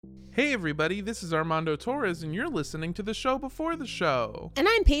Hey everybody, this is Armando Torres, and you're listening to the show before the show. And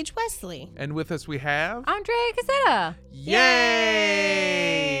I'm Paige Wesley. And with us we have... Andrea Casetta. Yay!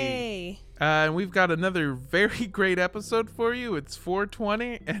 And we've got another very great episode for you. It's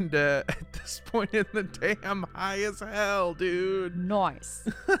 420, and at this point in the day, I'm high as hell, dude. Nice.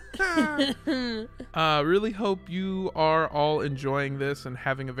 Really hope you are all enjoying this and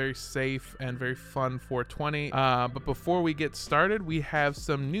having a very safe and very fun 420. But before we get started, we have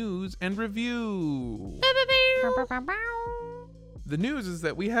some news and review. The news is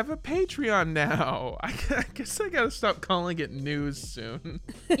that we have a Patreon now. I guess I gotta stop calling it news soon.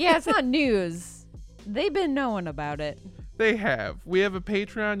 Yeah, it's not news. They've been knowing about it. They have. We have a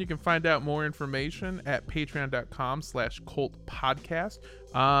Patreon. You can find out more information at patreon.com/cultpodcast.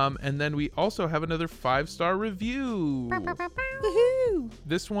 And then we also have another 5-star review. Woohoo!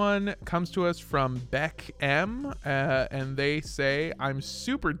 This one comes to us from Beck M, and they say, I'm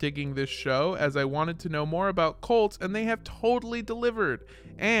super digging this show as I wanted to know more about cults, and they have totally delivered.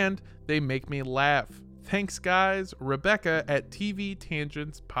 And they make me laugh. Thanks, guys. Rebecca at TV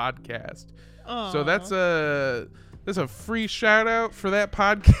Tangents Podcast. Aww. So that's a free shout out for that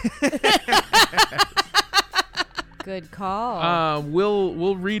podcast. Good call.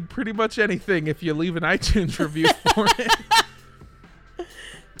 We'll read pretty much anything if you leave an iTunes review for it.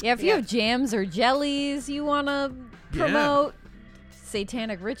 Yeah, if you have jams or jellies you want to promote,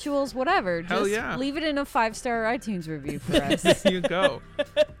 satanic rituals, whatever, Hell just yeah. leave it in a 5-star iTunes review for us. There you go.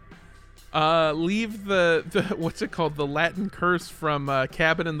 Leave the what's it called? The Latin curse from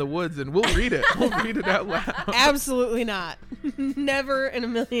Cabin in the Woods, and we'll read it. We'll read it out loud. Absolutely not. Never in a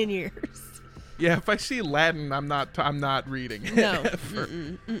million years. Yeah, if I see Latin, I'm not reading it. No.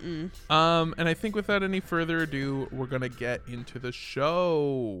 And I think without any further ado, we're gonna get into the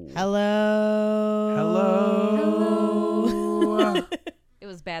show. Hello. It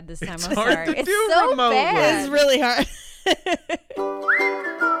was bad this time. It's I'm hard sorry. to It's do so remotely. bad. It's really hard.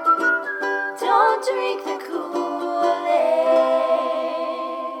 Don't drink the Kool-Aid.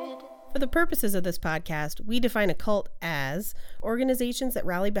 For the purposes of this podcast, we define a cult as organizations that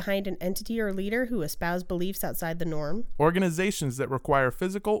rally behind an entity or leader who espouse beliefs outside the norm. Organizations that require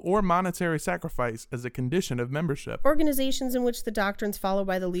physical or monetary sacrifice as a condition of membership. Organizations in which the doctrines followed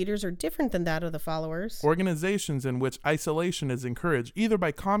by the leaders are different than that of the followers. Organizations in which isolation is encouraged either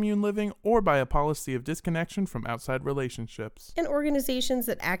by commune living or by a policy of disconnection from outside relationships. And organizations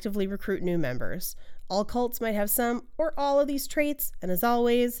that actively recruit new members. All cults might have some or all of these traits, and as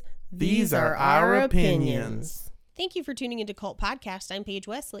always, these are our opinions. Thank you for tuning into Cult Podcast. I'm Paige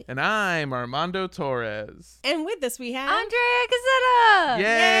Wesley. And I'm Armando Torres. And with us we have... Andrea Casetta.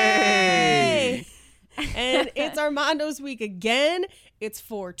 Yay! And it's Armando's week again. It's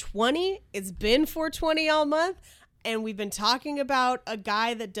 420. It's been 420 all month. And we've been talking about a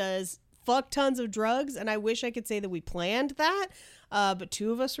guy that does fuck tons of drugs. And I wish I could say that we planned that. But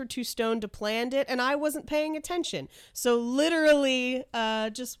two of us were too stoned to plan it. And I wasn't paying attention. So literally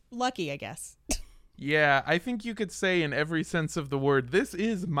just lucky, I guess. Yeah, I think you could say in every sense of the word, this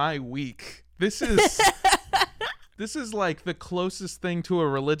is my week. This is this is like the closest thing to a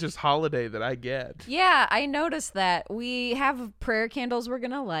religious holiday that I get. Yeah, I noticed that. We have prayer candles we're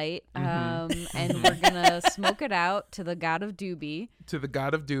going to light, and we're going to smoke it out to the God of Doobie. To the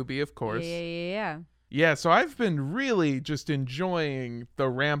God of Doobie, of course. Yeah. Yeah, so I've been really just enjoying the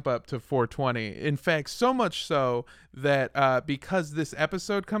ramp up to 420. In fact, so much so that because this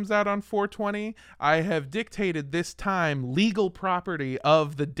episode comes out on 420, I have dictated this time legal property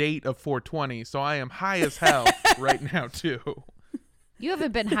of the date of 420. So I am high as hell right now, too. You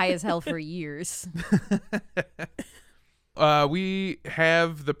haven't been high as hell for years. We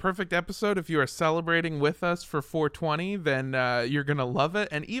have the perfect episode. If you are celebrating with us for 420, then you're going to love it.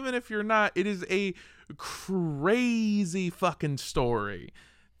 And even if you're not, it is a crazy fucking story.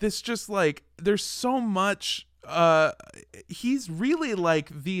 This just like, there's so much. He's really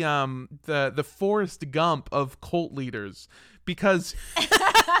like the Forrest Gump of cult leaders, because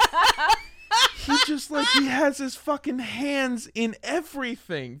he just like, he has his fucking hands in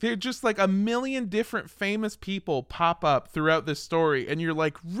everything. They're just like a million different famous people pop up throughout this story, and you're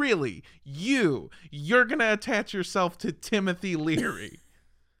like, really, you're gonna attach yourself to Timothy Leary?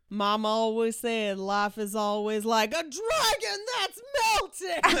 Mom always said life is always like a dragon that's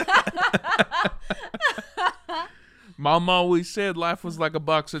melting. Mom always said life was like a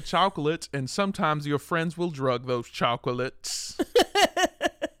box of chocolates, and sometimes your friends will drug those chocolates.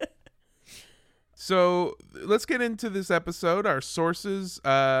 So let's get into this episode. Our sources,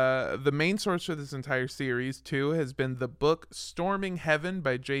 the main source for this entire series, too, has been the book Storming Heaven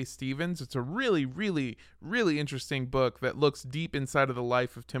by Jay Stevens. It's a really, really, really interesting book that looks deep inside of the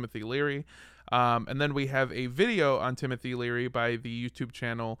life of Timothy Leary. And then we have a video on Timothy Leary by the YouTube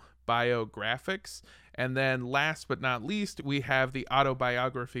channel Biographics. And then last but not least, we have the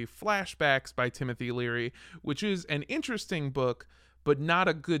autobiography Flashbacks by Timothy Leary, which is an interesting book, but not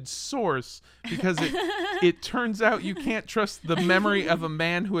a good source, because it turns out you can't trust the memory of a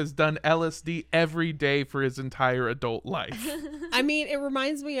man who has done LSD every day for his entire adult life. I mean, it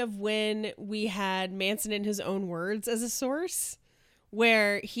reminds me of when we had Manson in his own words as a source,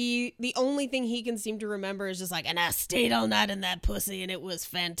 where the only thing he can seem to remember is just like, and I stayed all night in that pussy and it was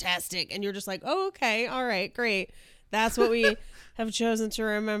fantastic. And you're just like, oh, okay, all right, great. That's what we have chosen to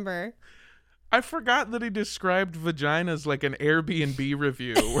remember. I forgot that he described vaginas like an Airbnb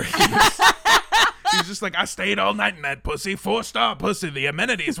review where he's just like, I stayed all night in that pussy, 4-star pussy. The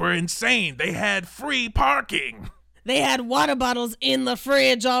amenities were insane. They had free parking. They had water bottles in the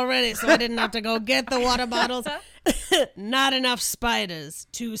fridge already, so I didn't have to go get the water bottles. Not enough spiders,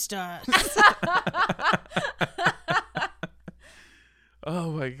 2 stars.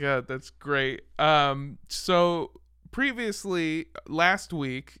 Oh my God, that's great. So previously, last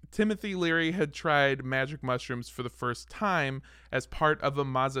week, Timothy Leary had tried magic mushrooms for the first time as part of a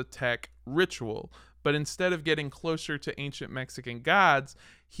Mazatec ritual. But instead of getting closer to ancient Mexican gods,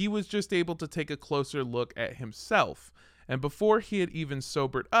 he was just able to take a closer look at himself. And before he had even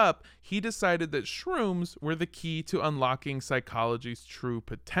sobered up, he decided that shrooms were the key to unlocking psychology's true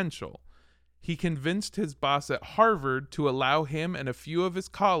potential. He convinced his boss at Harvard to allow him and a few of his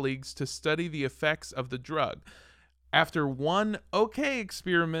colleagues to study the effects of the drug. After one okay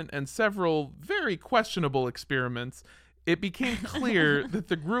experiment and several very questionable experiments, it became clear that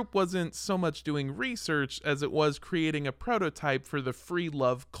the group wasn't so much doing research as it was creating a prototype for the free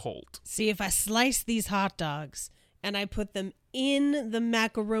love cult. See, if I slice these hot dogs and I put them in the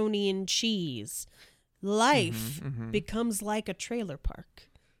macaroni and cheese, life becomes like a trailer park.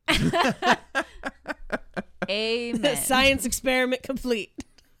 Amen. Science experiment complete.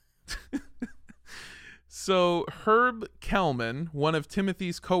 So Herb Kelman, one of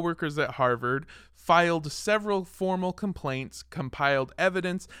Timothy's coworkers at Harvard, filed several formal complaints, compiled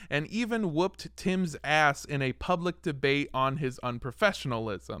evidence, and even whooped Tim's ass in a public debate on his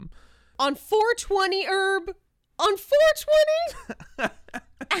unprofessionalism. On 420, Herb? On 420?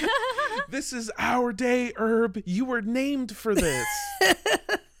 This is our day, Herb. You were named for this.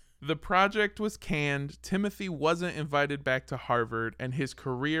 The project was canned, Timothy wasn't invited back to Harvard, and his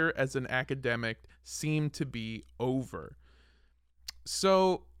career as an academic seemed to be over.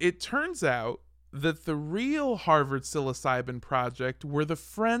 So it turns out that the real Harvard psilocybin project were the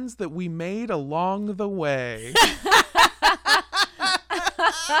friends that we made along the way.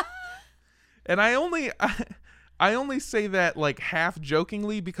 And I only say that like half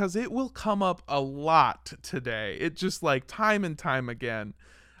jokingly because it will come up a lot today. It just like time and time again.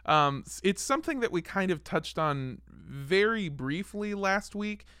 It's something that we kind of touched on very briefly last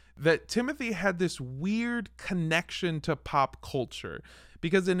week, that Timothy had this weird connection to pop culture.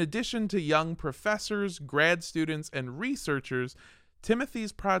 Because in addition to young professors, grad students, and researchers,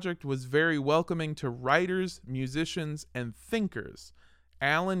 Timothy's project was very welcoming to writers, musicians, and thinkers.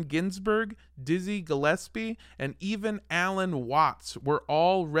 Allen Ginsberg, Dizzy Gillespie, and even Alan Watts were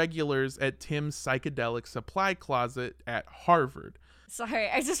all regulars at Tim's psychedelic supply closet at Harvard. Sorry,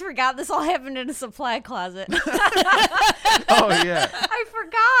 I just forgot this all happened in a supply closet. Oh, yeah. I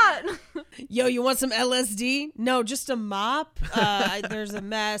forgot. Yo, you want some LSD? No, just a mop. There's a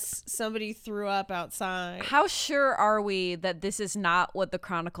mess. Somebody threw up outside. How sure are we that this is not what the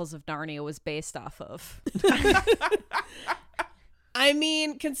Chronicles of Narnia was based off of? I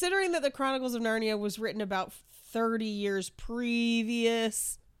mean, considering that the Chronicles of Narnia was written about 30 years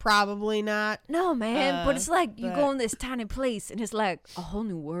previous, probably not. No, man, but it's like you go in this tiny place and it's like a whole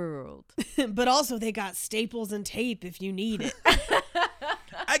new world. But also they got staples and tape if you need it.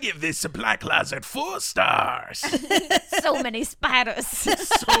 I give this supply closet 4 stars. So many spiders.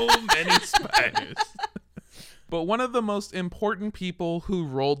 So many spiders. But one of the most important people who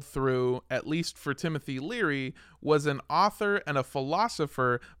rolled through, at least for Timothy Leary, was an author and a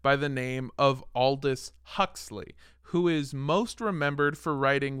philosopher by the name of Aldous Huxley, who is most remembered for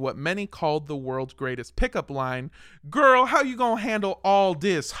writing what many called the world's greatest pickup line, "Girl, how you gonna handle all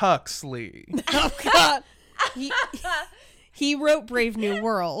this, Huxley?" Oh, God. He wrote Brave New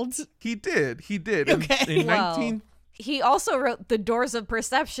World. He did. Okay. In Well, he also wrote The Doors of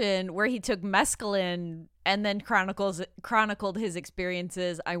Perception, where he took mescaline and then chronicled his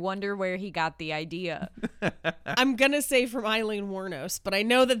experiences. I wonder where he got the idea. I'm going to say from Eileen Wuornos, but I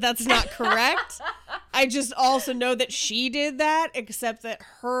know that that's not correct. I just also know that she did that, except that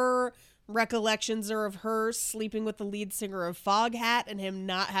her recollections are of her sleeping with the lead singer of Foghat and him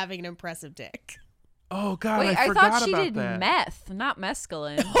not having an impressive dick. Oh God, Wait, I I forgot thought she about did that. meth, not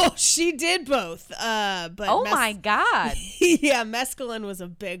mescaline. Oh, she did both. But Oh my God. yeah, mescaline was a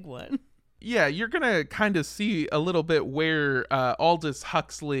big one. Yeah, you're gonna kind of see a little bit where Aldous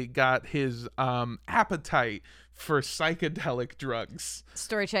Huxley got his appetite for psychedelic drugs.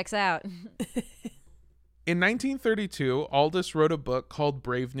 Story checks out. In 1932, Aldous wrote a book called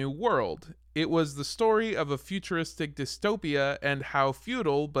Brave New World. It was the story of a futuristic dystopia and how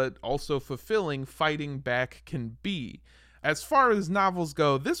futile but also fulfilling fighting back can be. As far as novels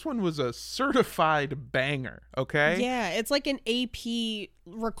go, this one was a certified banger, okay? Yeah, it's like an AP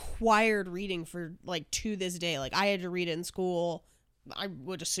required reading for like to this day. Like I had to read it in school. I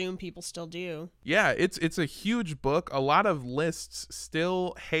would assume people still do. Yeah, it's a huge book. A lot of lists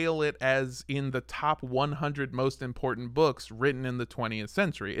still hail it as in the top 100 most important books written in the 20th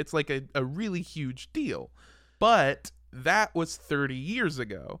century. It's like a really huge deal. But that was 30 years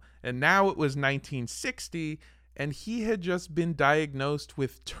ago, and now it was 1960, and he had just been diagnosed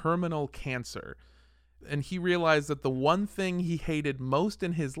with terminal cancer. And he realized that the one thing he hated most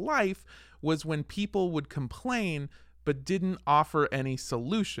in his life was when people would complain but didn't offer any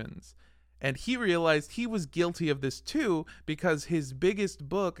solutions. And he realized he was guilty of this too, because his biggest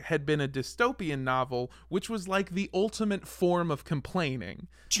book had been a dystopian novel, which was like the ultimate form of complaining.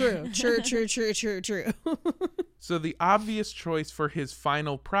 True. So the obvious choice for his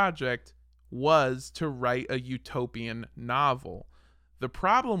final project was to write a utopian novel. The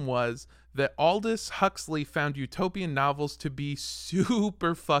problem was that Aldous Huxley found utopian novels to be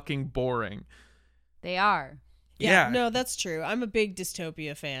super fucking boring. They are. Yeah, no, that's true. I'm a big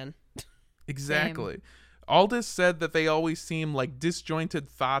dystopia fan. Exactly. Aldous said that they always seem like disjointed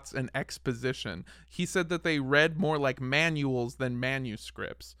thoughts and exposition. He said that they read more like manuals than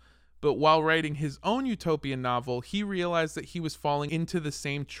manuscripts. But while writing his own utopian novel, he realized that he was falling into the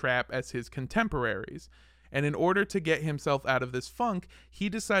same trap as his contemporaries. And in order to get himself out of this funk, he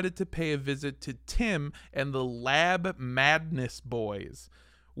decided to pay a visit to Tim and the Lab Madness Boys.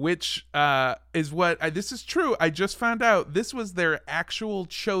 Which is what this is true. I just found out this was their actual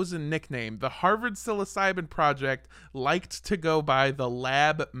chosen nickname. The Harvard Psilocybin Project liked to go by the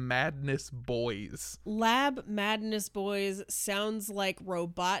Lab Madness Boys. Lab Madness Boys sounds like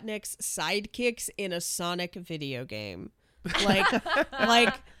Robotnik's sidekicks in a Sonic video game. Like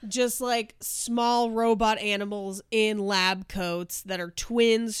just like small robot animals in lab coats that are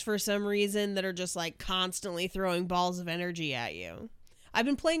twins for some reason that are just like constantly throwing balls of energy at you. I've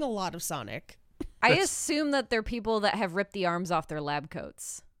been playing a lot of Sonic. I assume that they're people that have ripped the arms off their lab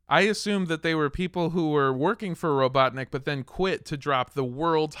coats. I assumed that they were people who were working for Robotnik but then quit to drop the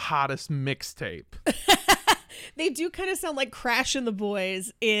world's hottest mixtape. They do kind of sound like Crash and the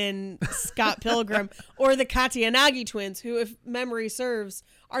Boys in Scott Pilgrim or the Katayanagi twins, who, if memory serves,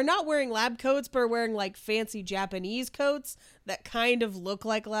 are not wearing lab coats but are wearing like fancy Japanese coats that kind of look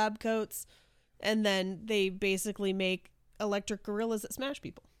like lab coats. And then they basically make electric gorillas that smash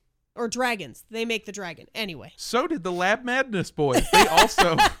people. Or dragons. They make the dragon. Anyway. So did the Lab Madness Boys. They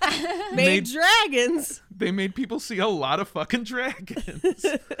also made dragons. They made people see a lot of fucking dragons.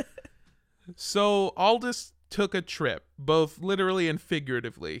 So Aldous took a trip, both literally and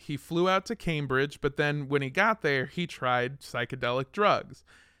figuratively. He flew out to Cambridge, but then when he got there, he tried psychedelic drugs.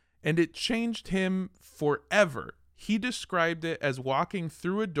 And it changed him forever. He described it as walking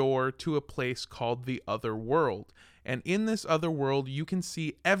through a door to a place called the other world. And in this other world, you can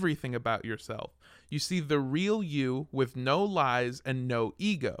see everything about yourself. You see the real you with no lies and no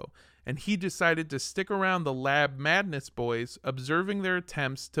ego. And he decided to stick around the Lab Madness Boys, observing their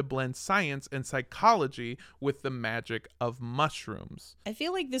attempts to blend science and psychology with the magic of mushrooms. I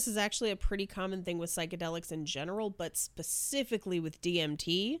feel like this is actually a pretty common thing with psychedelics in general, but specifically with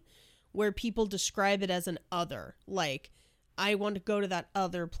DMT, where people describe it as an other. Like, I want to go to that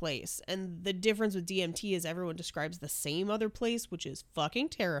other place. And the difference with DMT is everyone describes the same other place, which is fucking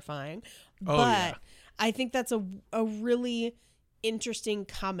terrifying. Oh, but yeah. I think that's a really interesting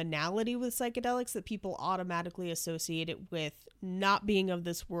commonality with psychedelics, that people automatically associate it with not being of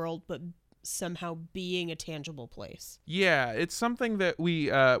this world, but somehow being a tangible place. Yeah, it's something that we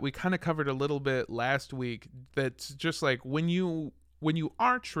kind of covered a little bit last week. That's just like when you when you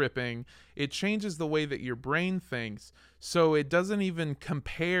are tripping, it changes the way that your brain thinks. So it doesn't even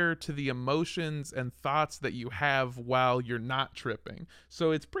compare to the emotions and thoughts that you have while you're not tripping.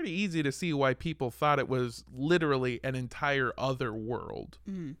 So it's pretty easy to see why people thought it was literally an entire other world.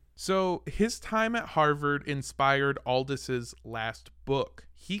 So his time at Harvard inspired Aldis's last book.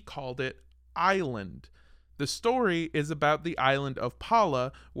 He called it Island. The story is about the island of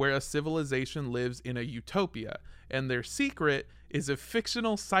Pala, where a civilization lives in a utopia, and their secret is a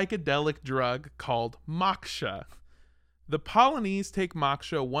fictional psychedelic drug called moksha. The Polynese take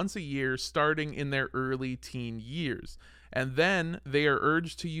moksha once a year starting in their early teen years, and then they are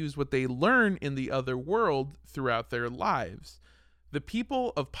urged to use what they learn in the other world throughout their lives. The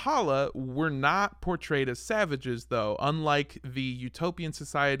people of Pala were not portrayed as savages, though, unlike the utopian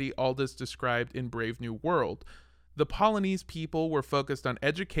society Aldous described in Brave New World. The Polynese people were focused on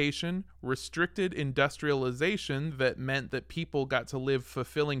education, restricted industrialization that meant that people got to live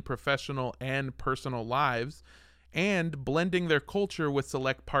fulfilling professional and personal lives, and blending their culture with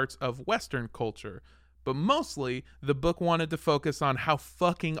select parts of Western culture. But mostly, the book wanted to focus on how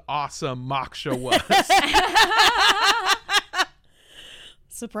fucking awesome moksha was.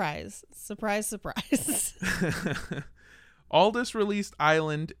 Surprise. Surprise, surprise. Aldous released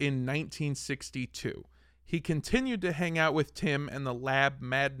Island in 1962. He continued to hang out with Tim and the Lab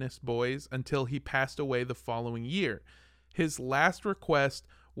Madness boys until he passed away the following year. His last request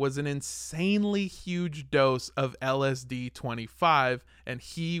was an insanely huge dose of LSD 25, and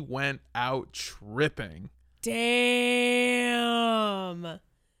he went out tripping. Damn.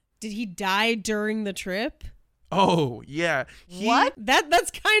 Did he die during the trip? Oh, yeah. What?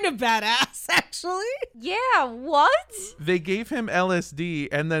 That's kind of badass, actually. Yeah, what? They gave him LSD,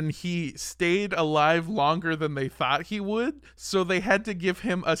 and then he stayed alive longer than they thought he would, so they had to give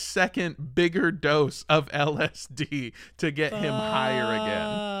him a second, bigger dose of LSD to get him higher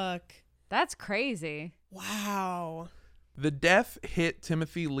again. Fuck. That's crazy. Wow. The death hit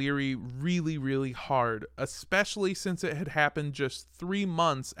Timothy Leary really, really hard, especially since it had happened just 3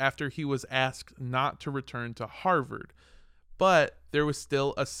 months after he was asked not to return to Harvard. But there was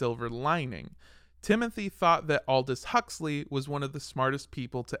still a silver lining. Timothy thought that Aldous Huxley was one of the smartest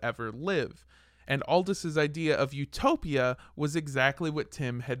people to ever live, and Aldous's idea of utopia was exactly what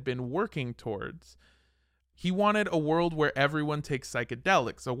Tim had been working towards. He wanted a world where everyone takes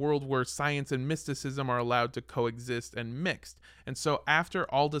psychedelics, a world where science and mysticism are allowed to coexist and mixed. And so after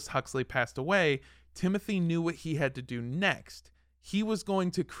Aldous Huxley passed away, Timothy knew what he had to do next. He was going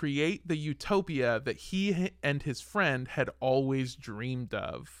to create the utopia that he and his friend had always dreamed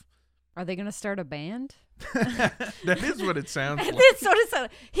of. Are they going to start a band? That is what it sounds like. That's what it sounds.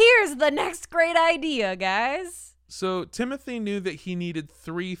 Here's the next great idea, guys. So Timothy knew that he needed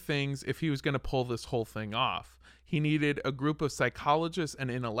 3 things if he was going to pull this whole thing off. He needed a group of psychologists and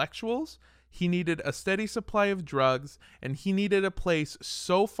intellectuals, he needed a steady supply of drugs, and he needed a place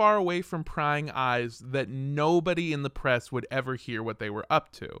so far away from prying eyes that nobody in the press would ever hear what they were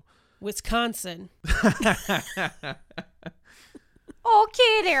up to. Wisconsin.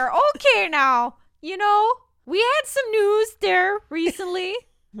 Okay there. Okay now. You know, we had some news there recently.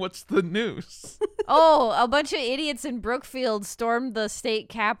 What's the news? Oh, a bunch of idiots in Brookfield stormed the state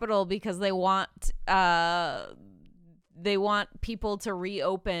capitol because they want people to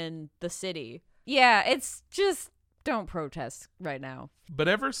reopen the city. Yeah, it's just don't protest right now. But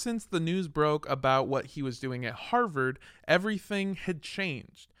ever since the news broke about what he was doing at Harvard, everything had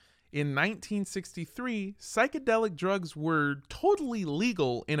changed. In 1963, psychedelic drugs were totally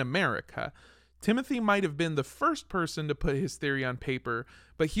legal in America. Timothy might have been the first person to put his theory on paper,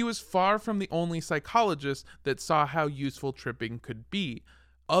 but he was far from the only psychologist that saw how useful tripping could be.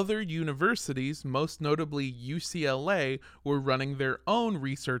 Other universities, most notably UCLA, were running their own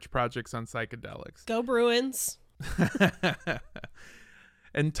research projects on psychedelics. Go Bruins.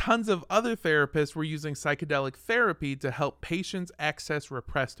 And tons of other therapists were using psychedelic therapy to help patients access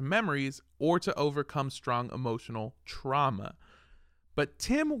repressed memories or to overcome strong emotional trauma. But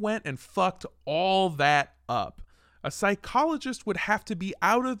Tim went and fucked all that up. A psychologist would have to be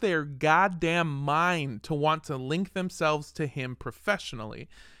out of their goddamn mind to want to link themselves to him professionally.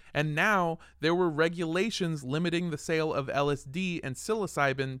 And now there were regulations limiting the sale of LSD and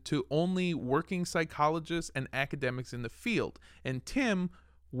psilocybin to only working psychologists and academics in the field. And Tim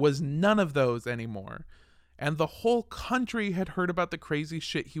was none of those anymore. And the whole country had heard about the crazy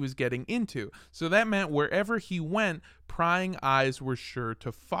shit he was getting into. So that meant wherever he went, prying eyes were sure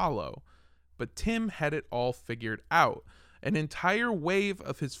to follow. But Tim had it all figured out. An entire wave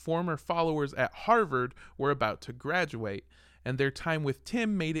of his former followers at Harvard were about to graduate, and their time with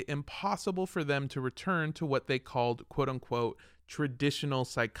Tim made it impossible for them to return to what they called, quote-unquote, traditional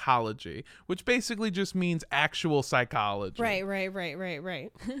psychology, which basically just means actual psychology. Right.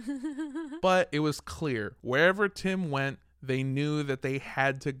 But it was clear wherever Tim went, they knew that they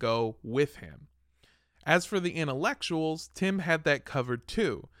had to go with him. As for the intellectuals, Tim had that covered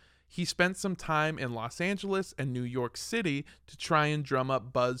too. He spent some time in Los Angeles and New York City to try and drum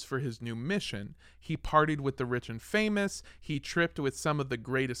up buzz for his new mission. He partied with the rich and famous, he tripped with some of the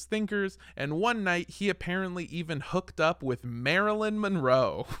greatest thinkers, and one night he apparently even hooked up with Marilyn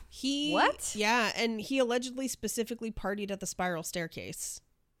Monroe. What? Yeah, and he allegedly specifically partied at the Spiral Staircase,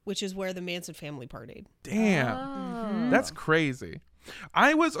 which is where the Manson family partied. Damn. That's crazy.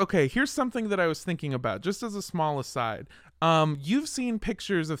 Here's something that I was thinking about, just as a small aside. You've seen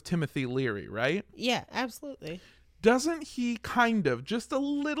pictures of Timothy Leary, right? Yeah, absolutely. Doesn't he kind of, just a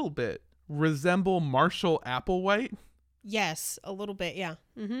little bit, resemble Marshall Applewhite? Yes, a little bit, yeah.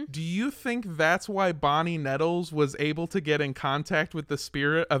 Mm-hmm. Do you think that's why Bonnie Nettles was able to get in contact with the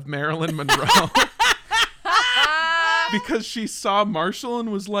spirit of Marilyn Monroe? Because she saw Marshall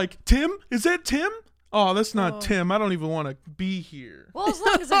and was like, Tim? Is that Tim? Oh, that's not Tim. I don't even want to be here. Well, as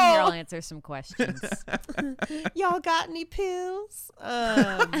long as I'm here, I'll answer some questions. Y'all got any pills?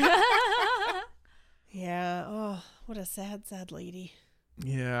 Yeah. Oh, what a sad, sad lady.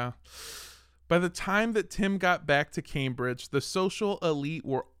 Yeah. By the time that Tim got back to Cambridge, the social elite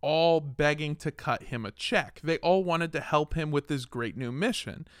were all begging to cut him a check. They all wanted to help him with this great new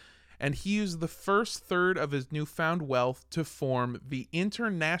mission. And he used the first third of his newfound wealth to form the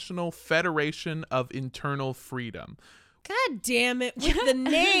International Federation of Internal Freedom. God damn it with the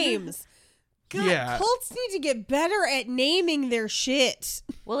names. God, Yeah. cults need to get better at naming their shit.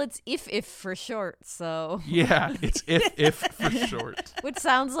 Well, it's if for short, so. Yeah, it's if for short. Which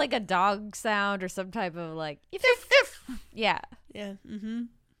sounds like a dog sound or some type of like, if. Yeah. Yeah. Mm-hmm.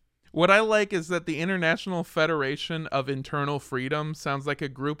 What I like is that the International Federation of Internal Freedom sounds like a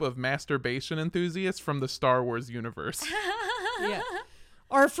group of masturbation enthusiasts from the Star Wars universe. Yeah.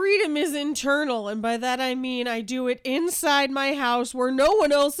 Our freedom is internal, and by that I mean I do it inside my house where no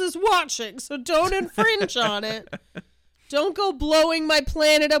one else is watching, so don't infringe on it. Don't go blowing my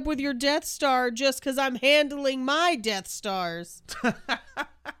planet up with your Death Star just because I'm handling my Death Stars.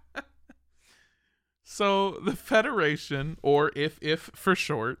 So the Federation, or if for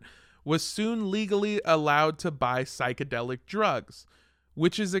short, was soon legally allowed to buy psychedelic drugs,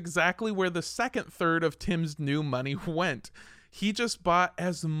 which is exactly where the second third of Tim's new money went. He just bought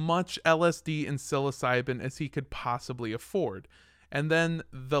as much LSD and psilocybin as he could possibly afford. And then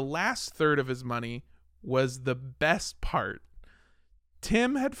the last third of his money was the best part.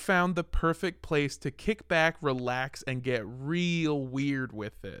 Tim had found the perfect place to kick back, relax, and get real weird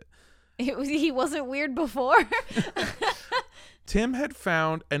with it. He wasn't weird before. Tim had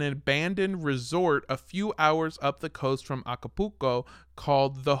found an abandoned resort a few hours up the coast from Acapulco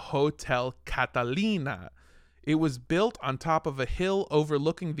called the Hotel Catalina. It was built on top of a hill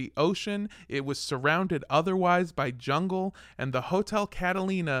overlooking the ocean. It was surrounded otherwise by jungle, and the Hotel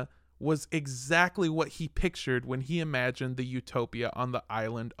Catalina was exactly what he pictured when he imagined the utopia on the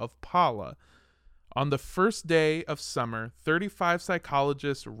island of Pala. On the first day of summer, 35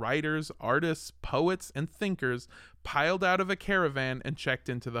 psychologists, writers, artists, poets, and thinkers piled out of a caravan and checked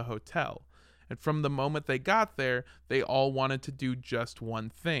into the hotel. And from the moment they got there, they all wanted to do just one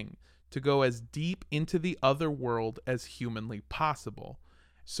thing: to go as deep into the other world as humanly possible.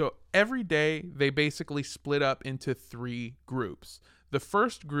 So every day, they basically split up into 3 groups. The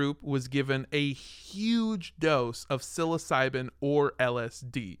first group was given a huge dose of psilocybin or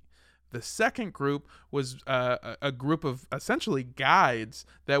LSD. The second group was a group of essentially guides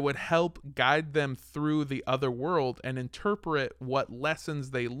that would help guide them through the other world and interpret what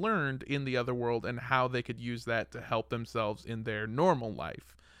lessons they learned in the other world and how they could use that to help themselves in their normal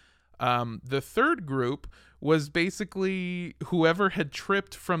life. The third group was basically whoever had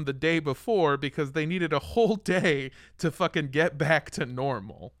tripped from the day before because they needed a whole day to fucking get back to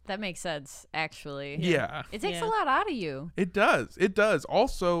normal. That makes sense, actually. Yeah. It takes Yeah. a lot out of you. It does. It does.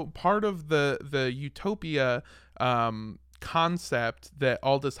 Also, part of the utopia concept that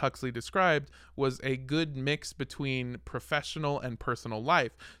Aldous Huxley described was a good mix between professional and personal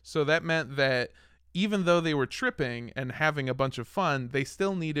life. So that meant that even though they were tripping and having a bunch of fun, they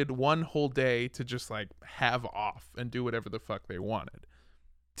still needed one whole day to just like have off and do whatever the fuck they wanted.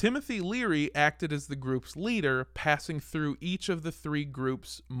 Timothy Leary acted as the group's leader, passing through each of the 3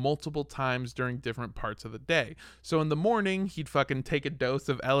 groups multiple times during different parts of the day. So in the morning, he'd fucking take a dose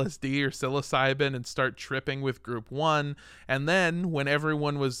of LSD or psilocybin and start tripping with group 1. And then when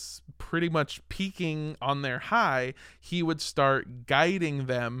everyone was pretty much peaking on their high, he would start guiding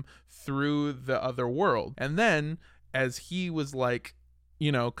them through the other world. And then as he was like,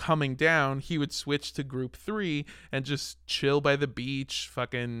 you know, coming down, he would switch to group 3 and just chill by the beach,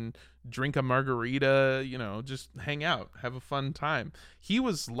 fucking drink a margarita, you know, just hang out, have a fun time. He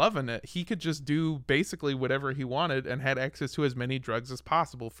was loving it. He could just do basically whatever he wanted and had access to as many drugs as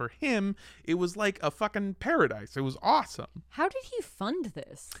possible. For him, it was like a fucking paradise. It was awesome. How did he fund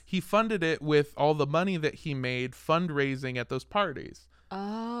this? He funded it with all the money that he made fundraising at those parties.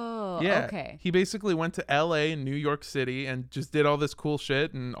 Oh, Yeah. okay. He basically went to LA and New York City and just did all this cool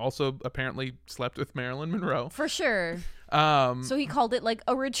shit, and also apparently slept with Marilyn Monroe. For sure. So he called it like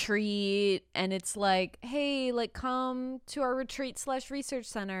a retreat, and it's like, hey, like come to our retreat/research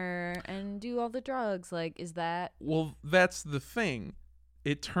center and do all the drugs. Like, is that? Well, that's the thing.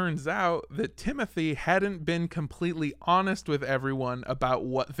 It turns out that Timothy hadn't been completely honest with everyone about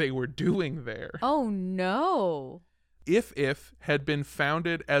what they were doing there. Oh no. If had been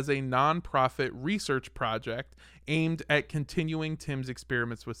founded as a non-profit research project aimed at continuing Tim's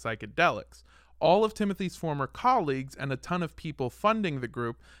experiments with psychedelics. All of Timothy's former colleagues and a ton of people funding the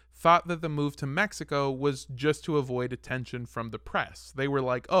group thought that the move to Mexico was just to avoid attention from the press. They were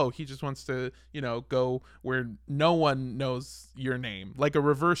like, oh, he just wants to, you know, go where no one knows your name. Like a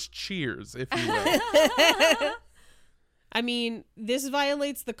reverse Cheers, if you will. I mean, this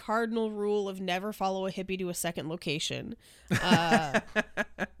violates the cardinal rule of never follow a hippie to a second location. I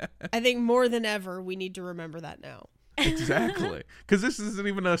think more than ever, we need to remember that now. Exactly. Because this isn't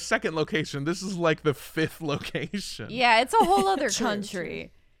even a second location. This is like the 5th location. Yeah, it's a whole other True,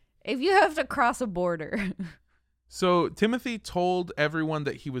 country. If you have to cross a border. So Timothy told everyone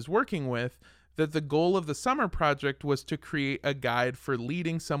that he was working with that the goal of the summer project was to create a guide for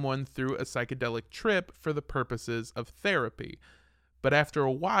leading someone through a psychedelic trip for the purposes of therapy. But after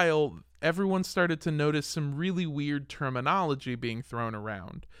a while, everyone started to notice some really weird terminology being thrown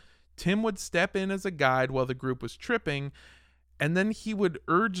around. Tim would step in as a guide while the group was tripping, and then he would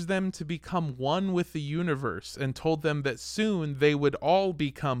urge them to become one with the universe and told them that soon they would all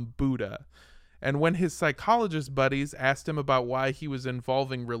become Buddha. And when his psychologist buddies asked him about why he was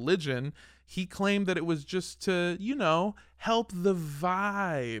involving religion, he claimed that it was just to, you know, help the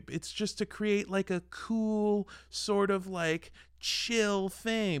vibe. It's just to create like a cool sort of like chill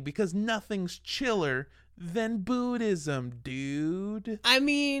thing, because nothing's chiller than Buddhism, dude. I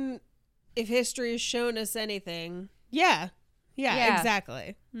mean, if history has shown us anything, yeah,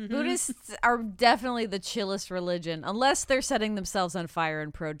 exactly. Mhm. Buddhists are definitely the chillest religion, unless they're setting themselves on fire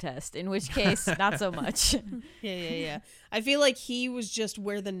in protest, in which case, not so much. Yeah. I feel like he was just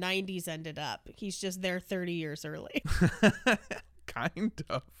where the 90s ended up. He's just there 30 years early. Kind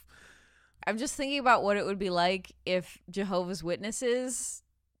of. I'm just thinking about what it would be like if Jehovah's Witnesses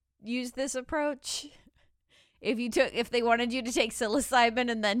used this approach. If they wanted you to take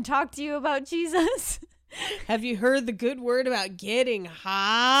psilocybin and then talk to you about Jesus. Have you heard the good word about getting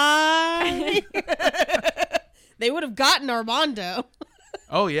high? They would have gotten Armando.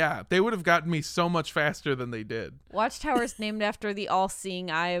 Oh, yeah. They would have gotten me so much faster than they did. Watchtower's named after the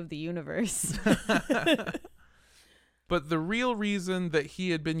all-seeing eye of the universe. But the real reason that he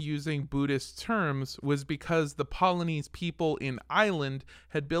had been using Buddhist terms was because the Palanese people in Ireland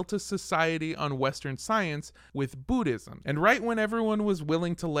had built a society on Western science with Buddhism. And right when everyone was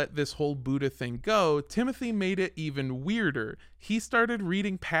willing to let this whole Buddha thing go, Timothy made it even weirder. He started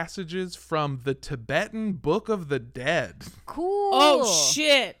reading passages from the Tibetan Book of the Dead. Cool. Oh,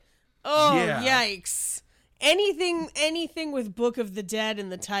 shit. Oh, Yeah. yikes. Anything with Book of the Dead in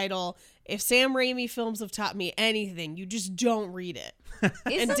the title, if Sam Raimi films have taught me anything, you just don't read it.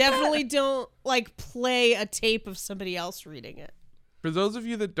 And definitely don't, like, play a tape of somebody else reading it. For those of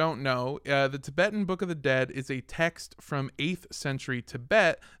you that don't know, the Tibetan Book of the Dead is a text from 8th century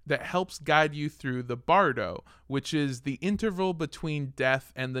Tibet that helps guide you through the bardo, which is the interval between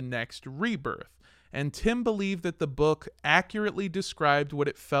death and the next rebirth. And Tim believed that the book accurately described what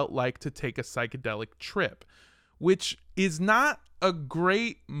it felt like to take a psychedelic trip, which is not a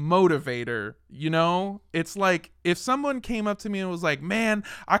great motivator, you know? It's like if someone came up to me and was like, man,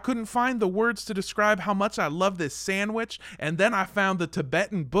 I couldn't find the words to describe how much I love this sandwich, and then I found the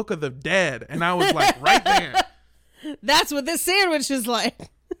Tibetan Book of the Dead, and I was like, right there. That's what this sandwich is like.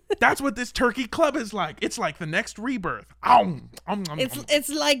 That's what this turkey club is like. It's like the next rebirth. It's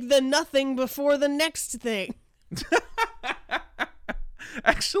like the nothing before the next thing.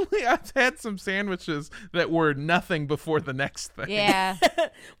 Actually, I've had some sandwiches that were nothing before the next thing. Yeah.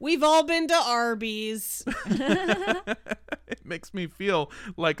 We've all been to Arby's. It makes me feel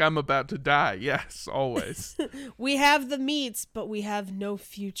like I'm about to die. Yes, always. We have the meats, but we have no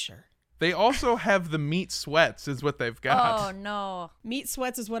future. They also have the meat sweats is what they've got. Oh no. Meat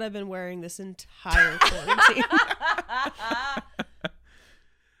sweats is what I've been wearing this entire quarantine.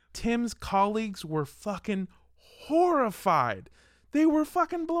 Tim's colleagues were fucking horrified. They were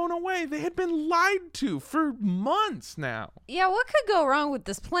fucking blown away. They had been lied to for months now. Yeah, what could go wrong with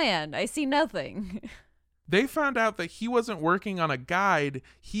this plan? I see nothing. They found out that he wasn't working on a guide.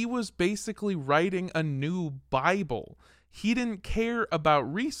 He was basically writing a new Bible. He didn't care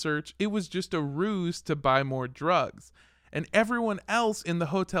about research. It was just a ruse to buy more drugs. And everyone else in the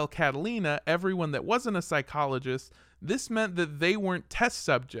Hotel Catalina, everyone that wasn't a psychologist, this meant that they weren't test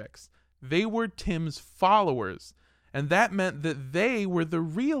subjects. They were Tim's followers. And that meant that they were the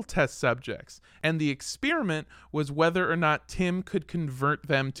real test subjects. And the experiment was whether or not Tim could convert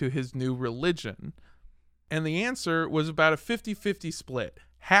them to his new religion. And the answer was about a 50-50 split.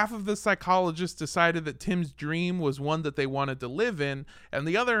 Half of the psychologists decided that Tim's dream was one that they wanted to live in, and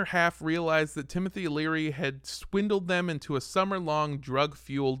the other half realized that Timothy Leary had swindled them into a summer-long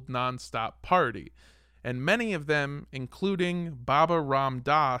drug-fueled nonstop party. And many of them, including Baba Ram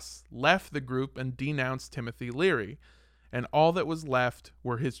Das, left the group and denounced Timothy Leary. And all that was left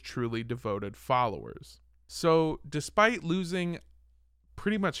were his truly devoted followers. So, despite losing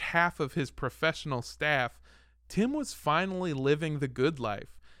pretty much half of his professional staff, Tim was finally living the good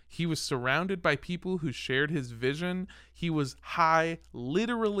life. He was surrounded by people who shared his vision. He was high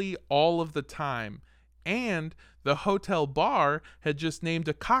literally all of the time. And the hotel bar had just named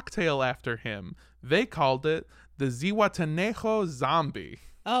a cocktail after him. They called it the Zihuatanejo Zombie.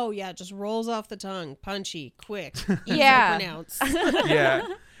 Oh, yeah, just rolls off the tongue. Punchy, quick. Yeah. Easy to pronounce. Yeah.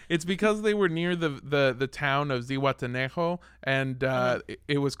 It's because they were near the town of Zihuatanejo, and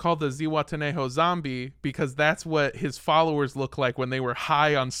it was called the Zihuatanejo Zombie because that's what his followers looked like when they were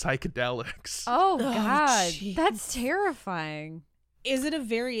high on psychedelics. Oh God, jeez. that's terrifying. Is it a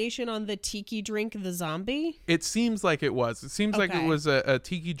variation on the tiki drink, the zombie? It seems like it was. It seems like it Okay. was a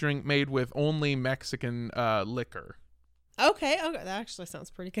tiki drink made with only Mexican liquor. Okay, that actually sounds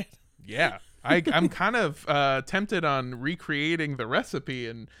pretty good. Yeah. I'm kind of tempted on recreating the recipe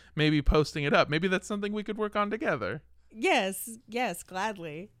and maybe posting it up. Maybe that's something we could work on together. Yes,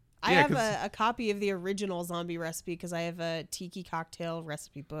 gladly. I Yeah, have 'cause- a copy of the original zombie recipe because I have a tiki cocktail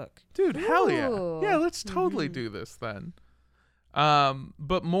recipe book. Dude, hell yeah. Ooh. Yeah, let's totally do this then.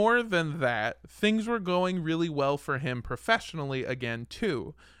 But more than that, things were going really well for him professionally again,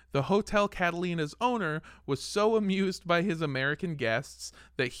 too. The Hotel Catalina's owner was so amused by his American guests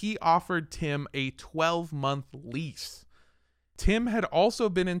that he offered Tim a 12-month lease. Tim had also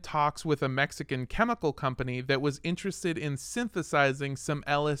been in talks with a Mexican chemical company that was interested in synthesizing some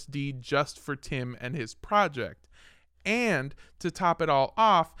LSD just for Tim and his project. And to top it all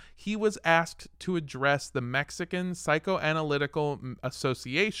off, he was asked to address the Mexican Psychoanalytical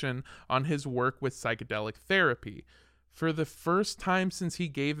Association on his work with psychedelic therapy. For the first time since he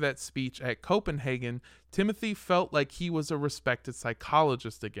gave that speech at Copenhagen, Timothy felt like he was a respected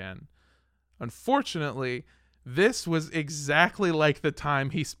psychologist again. Unfortunately, this was exactly like the time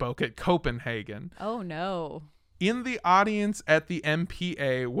he spoke at Copenhagen. Oh no. In the audience at the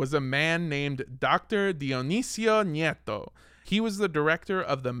MPA was a man named Dr. Dionisio Nieto. He was the director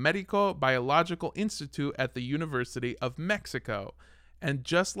of the Medico Biological Institute at the University of Mexico. And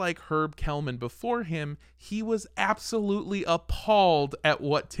just like Herb Kelman before him, he was absolutely appalled at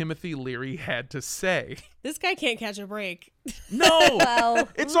what Timothy Leary had to say. This guy can't catch a break. No! Well,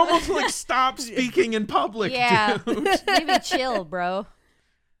 It's almost like stop speaking in public, yeah. dude. Maybe chill, bro.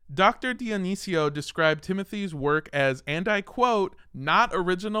 Dr. Dionisio described Timothy's work as, and I quote, not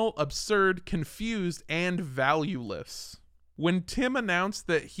original, absurd, confused, and valueless. When Tim announced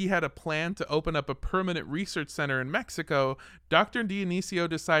that he had a plan to open up a permanent research center in Mexico, Dr. Dionisio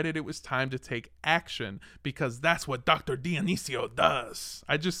decided it was time to take action because that's what Dr. Dionisio does.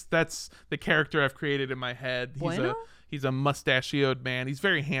 That's the character I've created in my head. Bueno? He's a mustachioed man. He's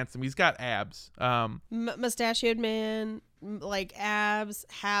very handsome. He's got abs. Mustachioed man, like abs,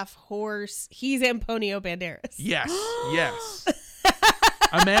 half horse. He's Antonio Banderas. Yes, yes.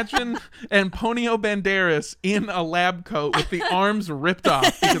 Imagine Antonio Banderas in a lab coat with the arms ripped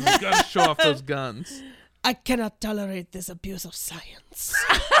off because he's got to show off those guns. I cannot tolerate this abuse of science.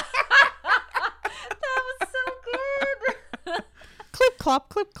 That was so good. Clip clop,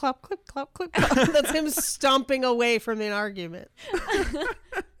 clip clop, clip clop, clip clop. That's him stomping away from an argument.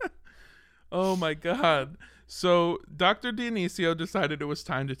 Oh my God. So Dr. Dionisio decided it was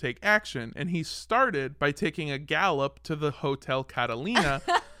time to take action, and he started by taking a gallop to the Hotel Catalina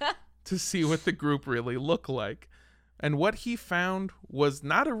to see what the group really looked like. And what he found was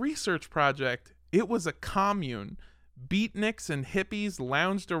not a research project, it was a commune Beatniks and hippies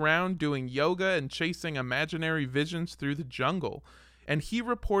lounged around doing yoga and chasing imaginary visions through the jungle. And he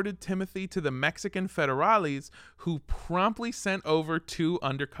reported Timothy to the Mexican federales, who promptly sent over 2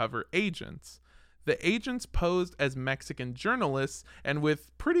 undercover agents. The agents posed as Mexican journalists, and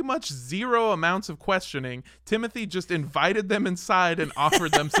with pretty much 0 amounts of questioning, Timothy just invited them inside and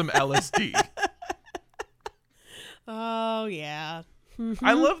offered them some LSD. Oh, yeah.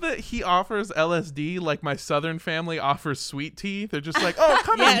 I love that he offers LSD like my Southern family offers sweet tea. They're just like, oh,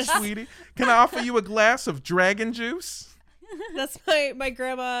 come Yes. in, sweetie. Can I offer you a glass of dragon juice? That's my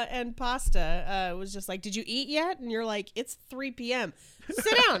grandma and pasta was just like, did you eat yet? And you're like, it's 3 p.m.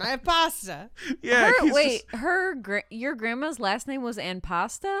 Sit down. I have pasta. Yeah. he's just- Your grandma's last name was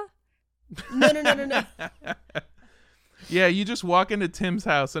Anpasta? No. Yeah, you just walk into Tim's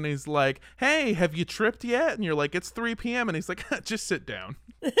house and he's like, hey, have you tripped yet? And you're like, it's 3 p.m. And he's like, just sit down.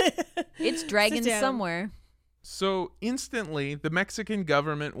 It's dragons down. somewhere. So instantly, the Mexican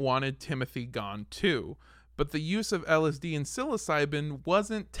government wanted Timothy gone too. But the use of LSD and psilocybin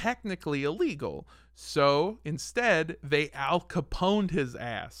wasn't technically illegal. So instead, they Al Caponed his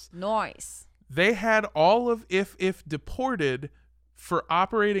ass. Nice. They had all of If deported for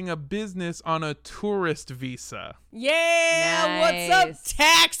operating a business on a tourist visa. Yeah. Nice. What's up,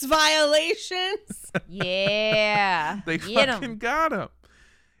 tax violations? Yeah. They Get 'em. fucking got him.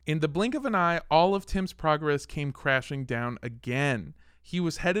 In the blink of an eye, all of Tim's progress came crashing down again. He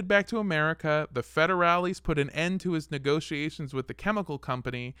was headed back to America, the federales put an end to his negotiations with the chemical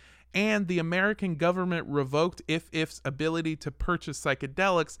company, and the American government revoked If's ability to purchase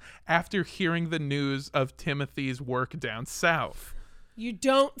psychedelics after hearing the news of Timothy's work down south. You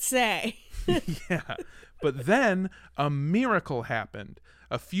don't say. Yeah, but then a miracle happened.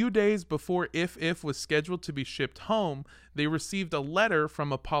 A few days before If was scheduled to be shipped home, they received a letter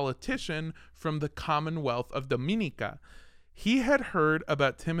from a politician from the Commonwealth of Dominica. He had heard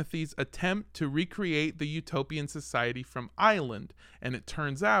about Timothy's attempt to recreate the utopian society from Ireland, and it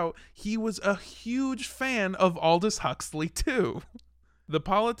turns out he was a huge fan of Aldous Huxley too. The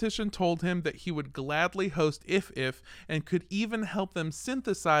politician told him that he would gladly host If and could even help them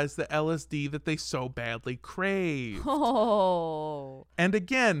synthesize the LSD that they so badly craved. Oh. And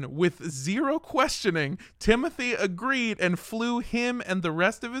again, with 0 questioning, Timothy agreed and flew him and the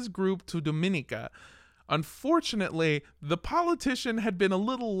rest of his group to Dominica. Unfortunately, the politician had been a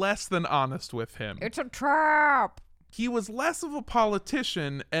little less than honest with him. It's a trap. He was less of a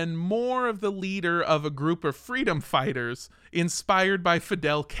politician and more of the leader of a group of freedom fighters inspired by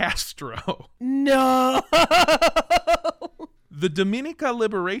Fidel Castro. No. The Dominica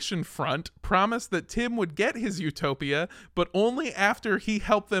Liberation Front promised that Tim would get his utopia, but only after he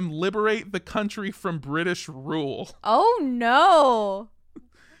helped them liberate the country from British rule. Oh, no.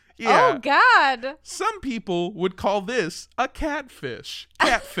 Yeah. Oh, God. Some people would call this a catfish.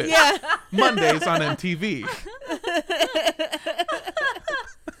 Catfish. Yeah. Mondays on MTV.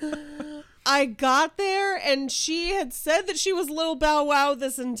 I got there and she had said that she was Little Bow Wow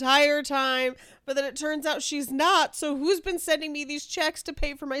this entire time, but then it turns out she's not. So who's been sending me these checks to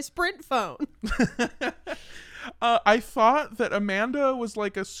pay for my Sprint phone? I thought that Amanda was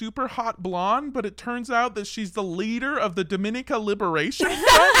like a super hot blonde, but it turns out that she's the leader of the Dominica Liberation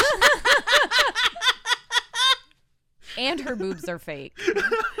Front. And her boobs are fake.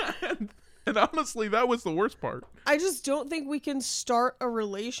 And honestly, that was the worst part. I just don't think we can start a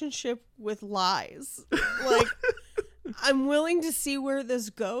relationship with lies. Like, I'm willing to see where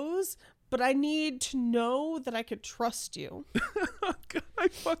this goes, but I need to know that I could trust you. God, I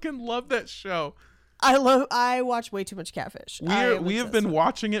fucking love that show. I watch way too much Catfish. We have been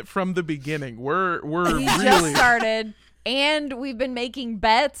watching it from the beginning. We're We really just started, and we've been making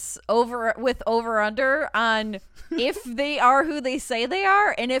bets over under on if they are who they say they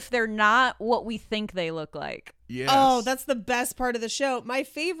are, and if they're not, what we think they look like. Yes. Oh, that's the best part of the show. My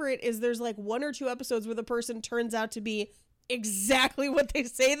favorite is there's like 1 or 2 episodes where the person turns out to be exactly what they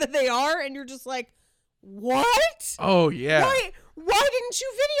say that they are, and you're just like, what? Oh yeah. Why didn't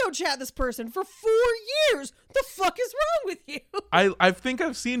you video chat this person for 4 years? The fuck is wrong with you? I think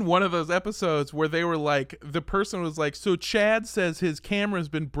I've seen one of those episodes where they were like, the person was like, so Chad says his camera's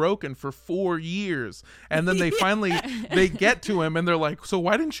been broken for 4 years. And then they finally, they get to him and they're like, so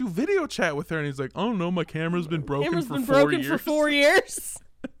why didn't you video chat with her? And he's like, oh no, my camera's been broken Camera's for been 4 broken years. for 4 years.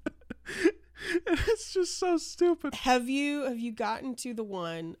 It's just so stupid. Have you gotten to the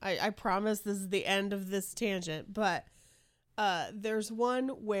one? I promise this is the end of this tangent, but there's one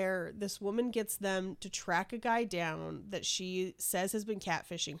where this woman gets them to track a guy down that she says has been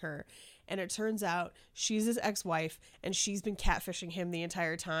catfishing her, And it turns out she's his ex-wife and she's been catfishing him the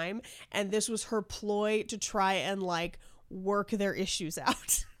entire time. And this was her ploy to try and like work their issues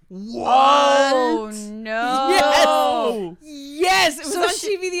out. What? Oh no! Yes, it was So on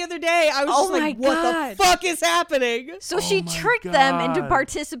she- TV the other day. I was Oh just like, my what God. the fuck is happening? So she my tricked them into God.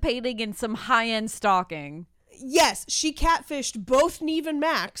 participating in some high-end stalking. Yes, she catfished both Neve and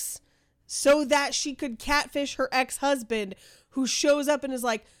Max so that she could catfish her ex-husband, who shows up and is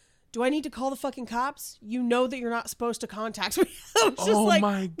like, do I need to call the fucking cops? You know that you're not supposed to contact me. I was just Oh like,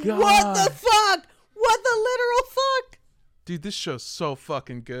 my God. what the fuck? What the literal fuck? Dude, this show's so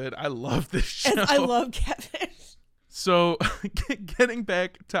fucking good. I love this show. And I love catfish. So, getting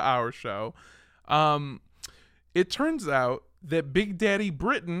back to our show, it turns out that Big Daddy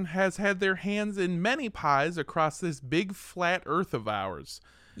Britain has had their hands in many pies across this big flat earth of ours.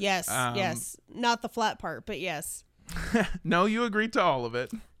 Yes, yes. Not the flat part, but yes. No, you agreed to all of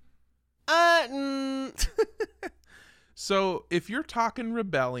it. So, if you're talking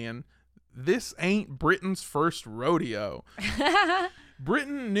rebellion, this ain't Britain's first rodeo.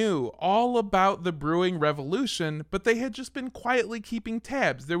 Britain knew all about the brewing revolution, but they had just been quietly keeping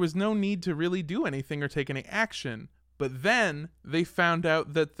tabs. There was no need to really do anything or take any action. But then they found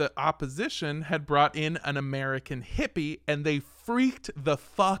out that the opposition had brought in an American hippie, and they freaked the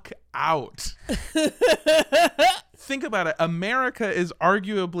fuck out. Think about it. America is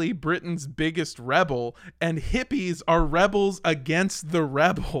arguably Britain's biggest rebel, and hippies are rebels against the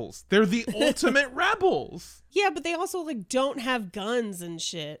rebels. They're the ultimate rebels. Yeah, but they also like don't have guns and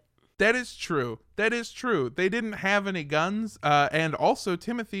shit. That is true. That is true. They didn't have any guns, and also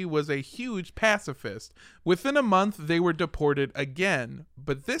Timothy was a huge pacifist. Within a month, they were deported again,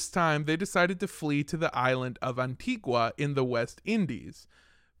 but this time they decided to flee to the island of Antigua in the West Indies.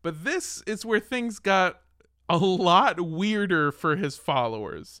 But this is where things got a lot weirder for his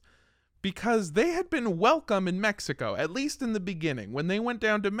followers, because they had been welcome in Mexico, at least in the beginning. When they went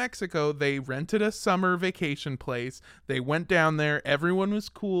down to Mexico, they rented a summer vacation place. They went down there. Everyone was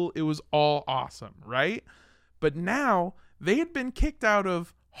cool. It was all awesome, right? But now they had been kicked out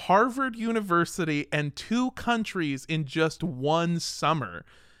of Harvard University and 2 countries in just one summer.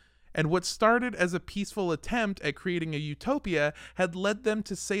 And what started as a peaceful attempt at creating a utopia had led them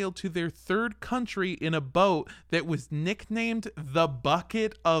to sail to their 3rd country in a boat that was nicknamed the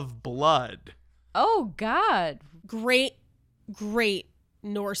Bucket of Blood. Oh God! Great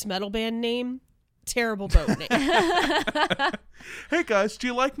Norse metal band name. Terrible boat name. Hey guys, do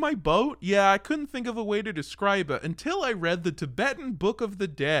you like my boat? Yeah, I couldn't think of a way to describe it until I read the Tibetan Book of the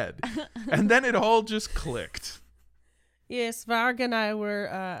Dead. And then it all just clicked. Yes, Varg and I were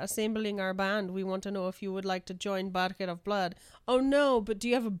assembling our band. We want to know if you would like to join Bucket of Blood. Oh no, but do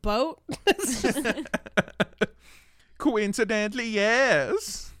you have a boat? Coincidentally,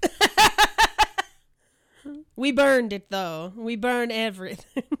 yes. We burned it though. We burn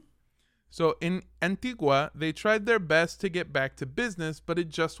everything. So in Antigua, they tried their best to get back to business, but it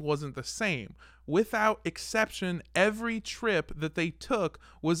just wasn't the same. Without exception, every trip that they took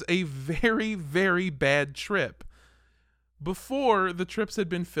was a very, very bad trip. Before, the trips had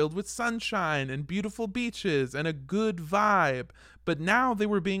been filled with sunshine and beautiful beaches and a good vibe, but now they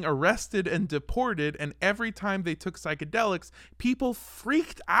were being arrested and deported, and every time they took psychedelics, people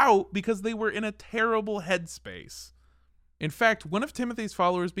freaked out because they were in a terrible headspace. In fact, one of Timothy's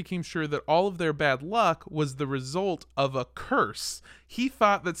followers became sure that all of their bad luck was the result of a curse. He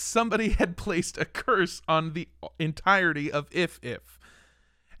thought that somebody had placed a curse on the entirety of If.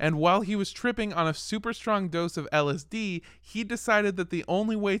 And while he was tripping on a super strong dose of LSD, he decided that the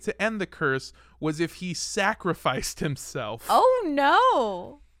only way to end the curse was if he sacrificed himself. Oh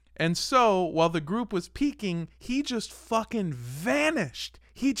no! And so, while the group was peaking, he just fucking vanished.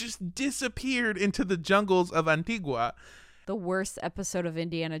 He just disappeared into the jungles of Antigua. The worst episode of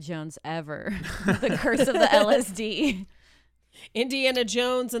Indiana Jones ever. The Curse of the LSD. Indiana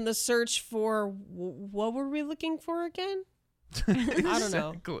Jones and the search for what were we looking for again? I don't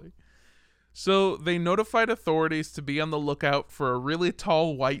know. Exactly. So they notified authorities to be on the lookout for a really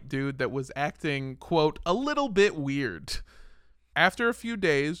tall white dude that was acting, quote, a little bit weird. After a few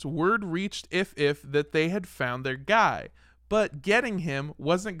days, word reached If that they had found their guy, but getting him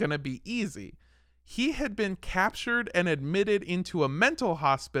wasn't going to be easy. He had been captured and admitted into a mental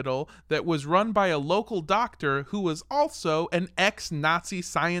hospital that was run by a local doctor who was also an ex-Nazi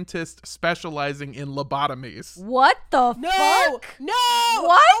scientist specializing in lobotomies. What the No! fuck? No!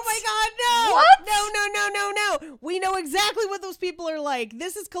 What? Oh my god, no! What? No. We know exactly what those people are like.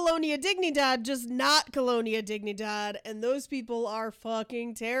 This is Colonia Dignidad, just not Colonia Dignidad, and those people are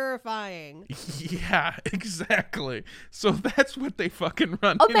fucking terrifying. Yeah, exactly. So that's what they fucking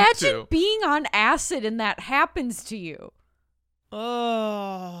run Imagine into. being on acid and that happens to you.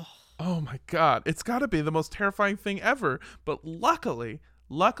 Oh. Oh my god, it's got to be the most terrifying thing ever. But luckily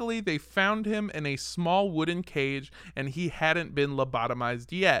they found him in a small wooden cage and he hadn't been lobotomized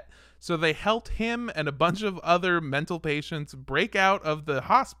yet. So they helped him and a bunch of other mental patients break out of the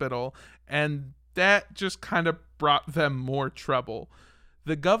hospital, and that just kind of brought them more trouble.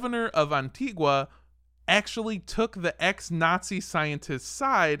 The governor of Antigua actually took the ex-Nazi scientist's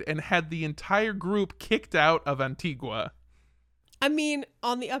side and had the entire group kicked out of Antigua. I mean,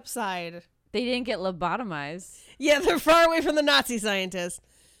 on the upside, They didn't get lobotomized. yeah, they're far away from the Nazi scientists.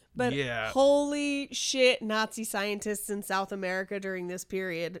 But Yeah. holy shit, Nazi scientists in South America during this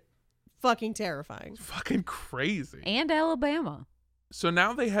period. Fucking terrifying. Fucking crazy. And Alabama. So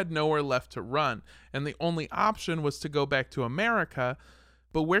now they had nowhere left to run, and the only option was to go back to America.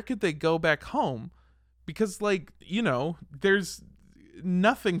 But where could they go back home? Because, like, you know, there's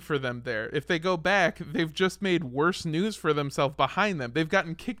nothing for them there. If they go back, they've just made worse news for themselves behind them. They've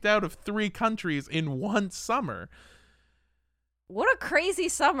gotten kicked out of 3 countries in one summer. What a crazy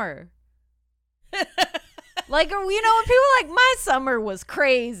summer. Like, you know, when people are like, my summer was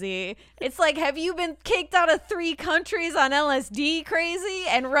crazy. It's like, have you been kicked out of 3 countries on LSD crazy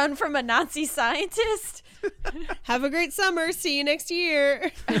and run from a Nazi scientist? Have a great summer. See you next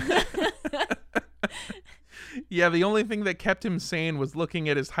year. Yeah, the only thing that kept him sane was looking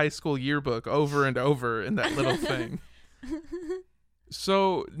at his high school yearbook over and over in that little thing.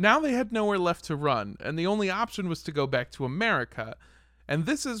 So now they had nowhere left to run, and the only option was to go back to America. And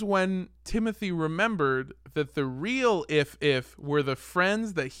this is when Timothy remembered that the real if were the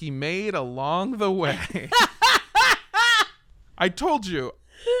friends that he made along the way. I told you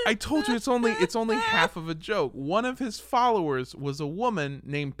it's only half of a joke. One of his followers was a woman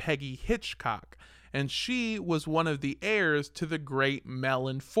named Peggy Hitchcock, and she was one of the heirs to the great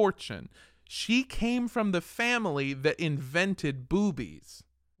Mellon fortune. She came from the family that invented boobies.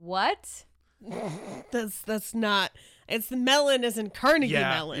 What? That's not. It's the Mellon as in Carnegie Yeah,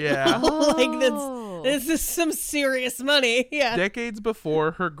 Mellon. yeah. Oh. this is some serious money. Yeah. Decades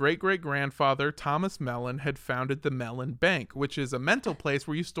before, her great-great-grandfather, Thomas Mellon, had founded the Mellon Bank, which is a mental place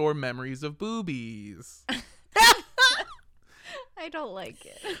where you store memories of boobies. I don't like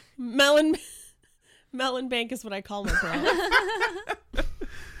it. Mellon Bank is what I call my bro.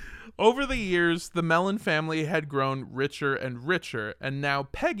 Over the years, the Mellon family had grown richer and richer, and now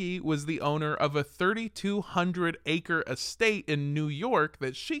Peggy was the owner of a 3,200-acre estate in New York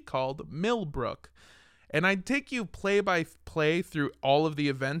that she called Millbrook. And I'd take you play by play through all of the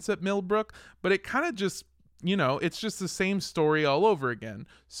events at Millbrook, but it kind of just, you know, it's just the same story all over again.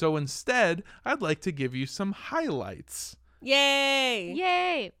 So instead, I'd like to give you some highlights. Yay.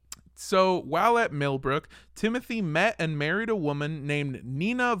 Yay. So, while at Millbrook, Timothy met and married a woman named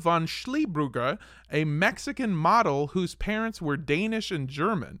Nina von Schlebrugger, a Mexican model whose parents were Danish and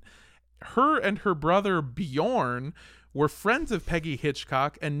German. Her and her brother Bjorn were friends of Peggy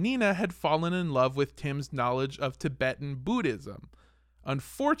Hitchcock, and Nina had fallen in love with Tim's knowledge of Tibetan Buddhism.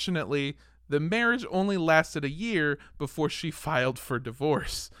 Unfortunately, the marriage only lasted a year before she filed for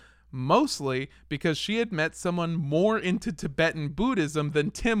divorce. Mostly because she had met someone more into Tibetan Buddhism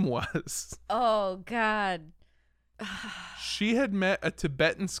than Tim was. Oh, God. She had met a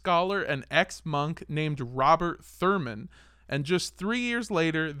Tibetan scholar and ex-monk named Robert Thurman, and just 3 years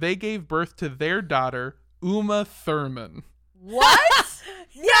later, they gave birth to their daughter, Uma Thurman. What?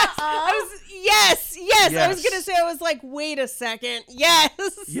 Yes. Yes. I was Yes. going to say, I was like, wait a second. Yes.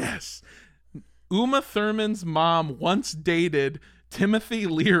 Yes. Uma Thurman's mom once dated Timothy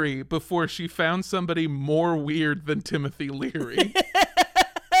Leary before she found somebody more weird than Timothy Leary.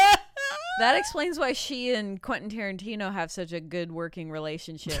 That explains why she and Quentin Tarantino have such a good working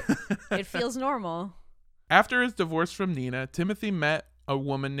relationship. It feels normal. After his divorce from Nina, Timothy met a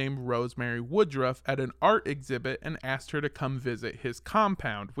woman named Rosemary Woodruff at an art exhibit and asked her to come visit his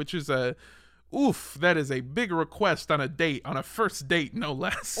compound, which is that is a big request on a date, on a first date, no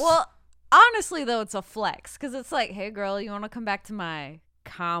less. Well, honestly, though, it's a flex because it's like, hey, girl, you want to come back to my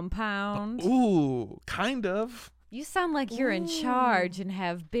compound? Ooh, kind of. You sound like you're in charge and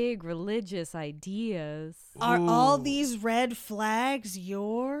have big religious ideas. Are all Ooh. these red flags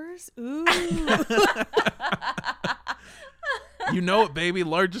yours? Ooh. You know it, baby.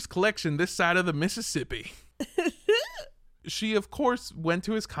 Largest collection this side of the Mississippi. She, of course, went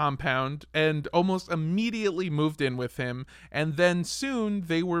to his compound and almost immediately moved in with him, and then soon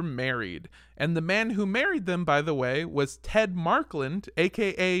they were married. And the man who married them, by the way, was Ted Markland,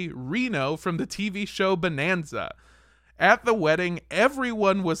 aka Reno from the TV show Bonanza. At the wedding,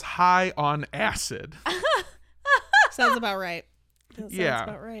 everyone was high on acid. Sounds about right. That sounds Yeah.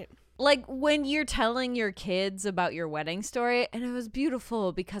 about right. Like when you're telling your kids about your wedding story, and it was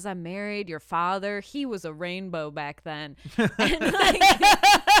beautiful because I married your father. He was a rainbow back then. And like,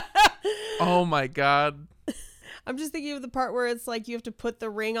 Oh my God. I'm just thinking of the part where it's like you have to put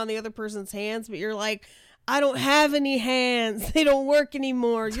the ring on the other person's hands, but you're like, I don't have any hands. They don't work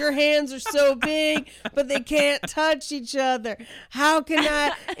anymore. Your hands are so big, but they can't touch each other. How can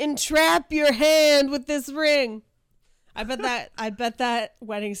I entrap your hand with this ring? I bet that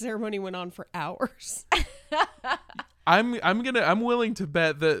wedding ceremony went on for hours. I'm willing to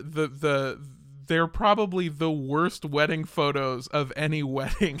bet that they're probably the worst wedding photos of any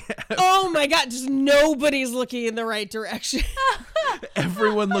wedding. Oh my God, just nobody's looking in the right direction.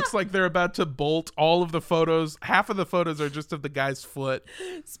 Everyone looks like they're about to bolt. All of the photos, half of the photos are just of the guy's foot.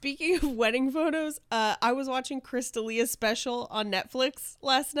 Speaking of wedding photos, I was watching Chris D'Elia's special on Netflix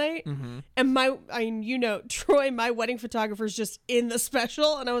last night, and Troy, my wedding photographer, is just in the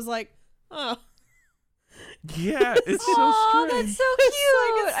special, and I was like, oh. Yeah, it's so oh, strange. that's so cute.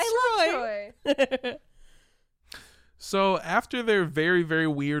 It's I love Troy. So after their very, very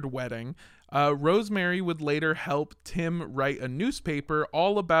weird wedding, Rosemary would later help Tim write a newspaper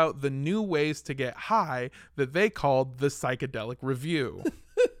all about the new ways to get high that they called the Psychedelic Review.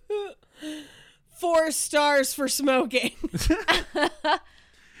 4 stars for smoking.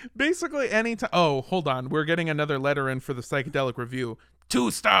 Basically, anytime. Oh, hold on. We're getting another letter in for the Psychedelic Review. 2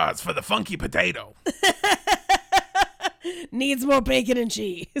 stars for the funky potato. Needs more bacon and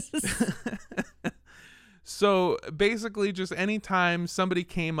cheese. So basically, just anytime somebody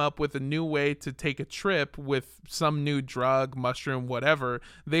came up with a new way to take a trip with some new drug, mushroom, whatever,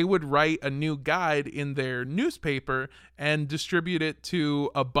 they would write a new guide in their newspaper and distribute it to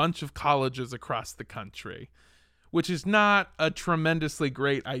a bunch of colleges across the country, which is not a tremendously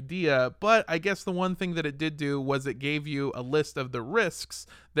great idea. But I guess the one thing that it did do was it gave you a list of the risks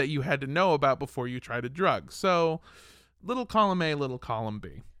that you had to know about before you tried a drug. So little column A, little column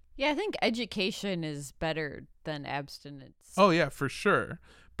B. Yeah, I think education is better than abstinence. Oh, yeah, for sure.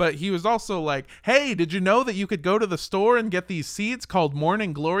 But he was also like, hey, did you know that you could go to the store and get these seeds called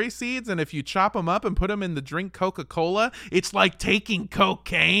Morning Glory seeds? And if you chop them up and put them in the drink Coca-Cola, it's like taking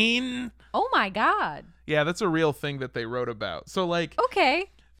cocaine. Oh my God. Yeah, that's a real thing that they wrote about. So, like,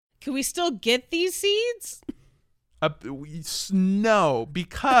 Okay. Can we still get these seeds? no,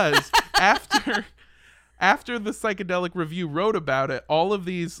 because after the Psychedelic Review wrote about it, all of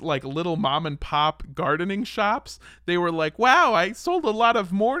these like little mom and pop gardening shops, they were like, wow, I sold a lot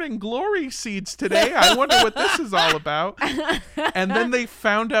of Morning Glory seeds today. I wonder what this is all about. And then they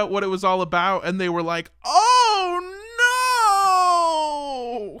found out what it was all about and they were like, oh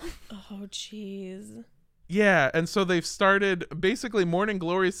no. Oh, jeez. Yeah, and so they've started, basically Morning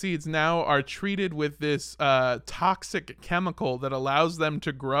Glory seeds now are treated with this toxic chemical that allows them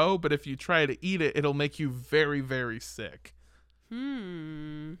to grow, but if you try to eat it, it'll make you very, very sick.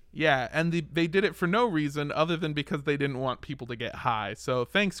 Yeah, and they did it for no reason other than because they didn't want people to get high. So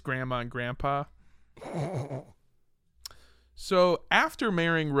thanks, Grandma and Grandpa. So after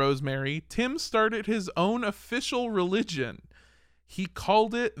marrying Rosemary, Tim started his own official religion. He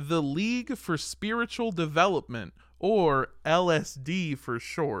called it the League for Spiritual Development, or LSD for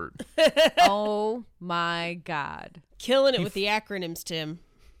short. Oh my God. Killing it with the acronyms, Tim.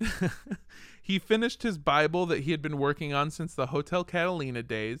 He finished his Bible that he had been working on since the Hotel Catalina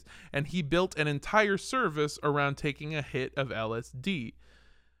days, and he built an entire service around taking a hit of LSD.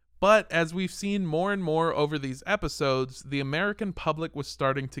 But as we've seen more and more over these episodes, the American public was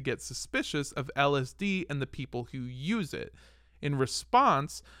starting to get suspicious of LSD and the people who use it. In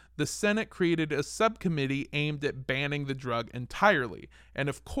response, the Senate created a subcommittee aimed at banning the drug entirely. And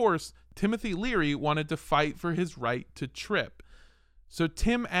of course, Timothy Leary wanted to fight for his right to trip. So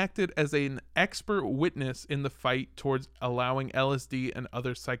Tim acted as an expert witness in the fight towards allowing LSD and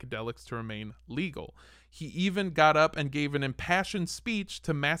other psychedelics to remain legal. He even got up and gave an impassioned speech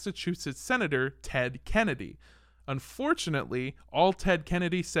to Massachusetts Senator Ted Kennedy. Unfortunately, all Ted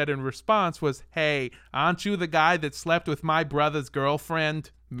Kennedy said in response was, hey, aren't you the guy that slept with my brother's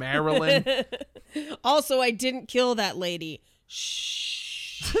girlfriend, Marilyn? Also, I didn't kill that lady.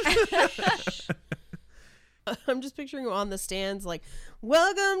 Shh. I'm just picturing him on the stands like,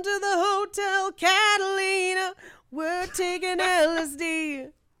 welcome to the Hotel Catalina. We're taking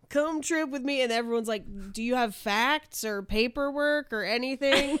LSD. Come trip with me. And everyone's like, do you have facts or paperwork or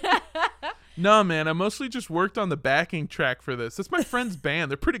anything? No, man, I mostly just worked on the backing track for this. That's my friend's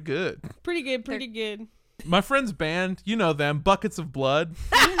band. They're pretty good. Pretty good. My friend's band, you know them, Buckets of Blood.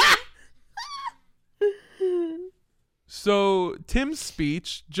 So Tim's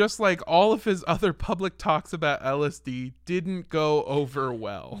speech, just like all of his other public talks about LSD, didn't go over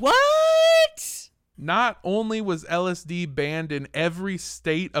well. What? Not only was LSD banned in every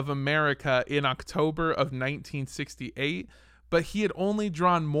state of America in October of 1968, but he had only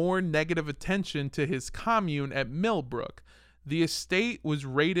drawn more negative attention to his commune at Millbrook. The estate was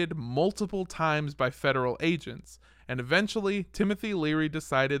raided multiple times by federal agents, and eventually Timothy Leary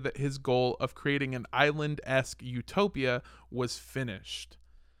decided that his goal of creating an island-esque utopia was finished.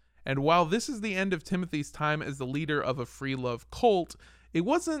 And while this is the end of Timothy's time as the leader of a free love cult, it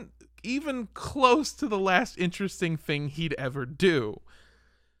wasn't even close to the last interesting thing he'd ever do.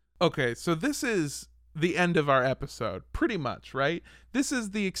 Okay, so this is the end of our episode, pretty much, right? This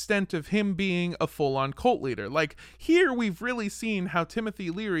is the extent of him being a full-on cult leader. Like, here we've really seen how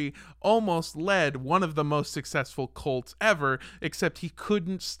Timothy Leary almost led one of the most successful cults ever, except he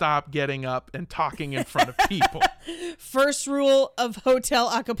couldn't stop getting up and talking in front of people. First rule of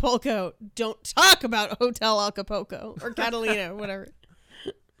Hotel Acapulco: don't talk about Hotel Acapulco or Catalina, whatever.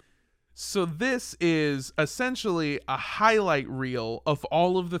 So this is essentially a highlight reel of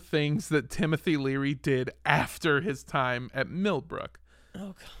all of the things that Timothy Leary did after his time at Millbrook. Oh,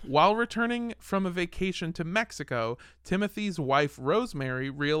 God. While returning from a vacation to Mexico, Timothy's wife Rosemary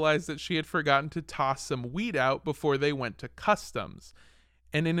realized that she had forgotten to toss some weed out before they went to customs.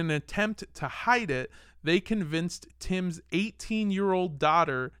 And in an attempt to hide it, they convinced Tim's 18-year-old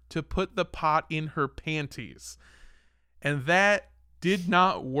daughter to put the pot in her panties. And that did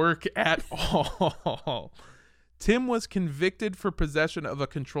not work at all. Tim was convicted for possession of a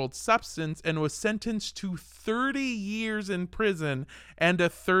controlled substance and was sentenced to 30 years in prison and a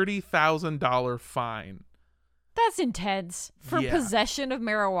 $30,000 fine. That's intense. For Yeah. possession of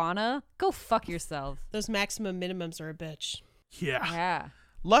marijuana? Go fuck yourself. Those maximum minimums are a bitch. Yeah.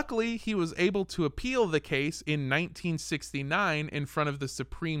 Luckily, he was able to appeal the case in 1969 in front of the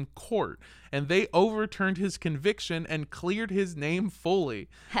Supreme Court, and they overturned his conviction and cleared his name fully.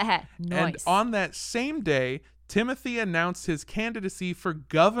 Nice. And on that same day, Timothy announced his candidacy for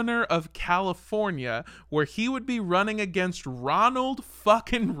governor of California, where he would be running against Ronald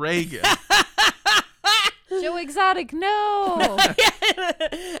fucking Reagan. Joe Exotic, no.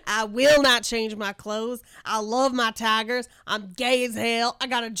 I will not change my clothes. I love my tigers. I'm gay as hell. I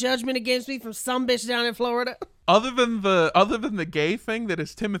got a judgment against me from some bitch down in Florida. Other than the gay thing, that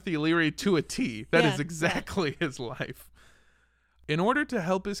is Timothy Leary to a T. That is Yeah. exactly his life. In order to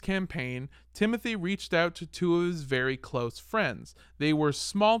help his campaign, Timothy reached out to two of his very close friends. They were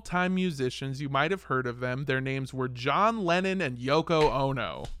small-time musicians. You might have heard of them. Their names were John Lennon and Yoko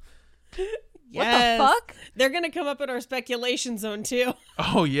Ono. What the fuck? They're going to come up in our speculation zone, too.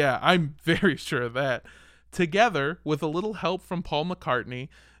 Oh, yeah, I'm very sure of that. Together, with a little help from Paul McCartney,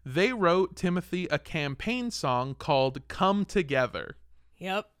 they wrote Timothy a campaign song called Come Together.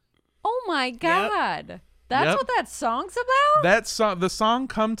 Yep. Oh my God. That's Yep. what that song's about? That song, the song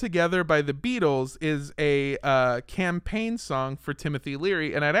 "Come Together" by the Beatles, is a campaign song for Timothy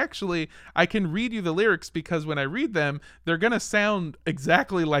Leary, and I can read you the lyrics because when I read them, they're gonna sound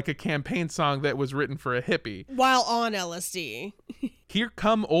exactly like a campaign song that was written for a hippie. While on LSD. Here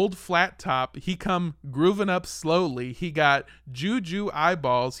come old flat top, he come grooving up slowly. He got juju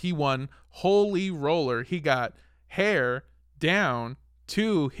eyeballs. He won holy roller. He got hair down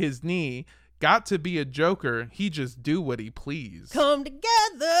to his knee. Got to be a joker. He just do what he please. Come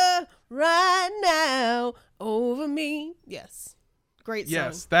together right now over me. Yes. Great song.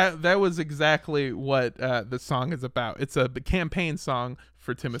 Yes, that was exactly what the song is about. It's a campaign song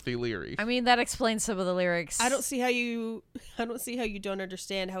for Timothy Leary. I mean, that explains some of the lyrics. I don't see how you don't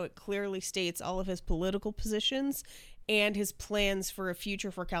understand how it clearly states all of his political positions and his plans for a future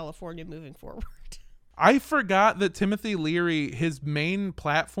for California moving forward. I forgot that Timothy Leary, his main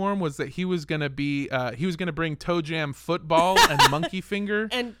platform was that he was gonna bring Toe Jam football and Monkey Finger.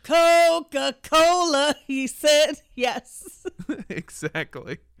 And Coca-Cola, he said. Yes.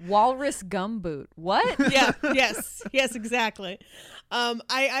 Exactly. Walrus Gumboot. What? Yeah, yes, exactly.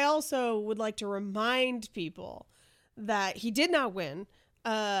 I also would like to remind people that he did not win,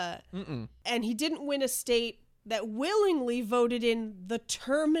 and he didn't win a state that willingly voted in the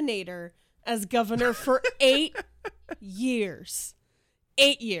Terminator as governor for 8 years.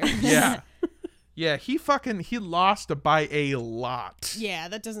 8 years. Yeah. Yeah, he lost by a lot. Yeah,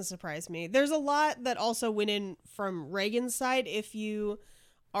 that doesn't surprise me. There's a lot that also went in from Reagan's side. If you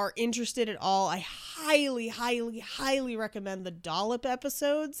are interested at all, I highly, highly, highly recommend the Dollop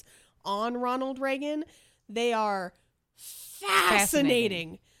episodes on Ronald Reagan. They are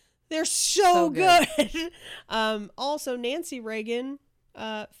fascinating. They're so good. Also, Nancy Reagan,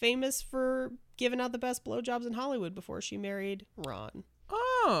 famous for giving out the best blowjobs in Hollywood before she married Ron.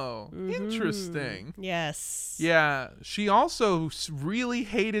 Oh, interesting. Yes. Yeah, she also really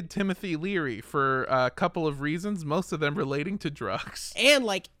hated Timothy Leary for a couple of reasons, most of them relating to drugs. And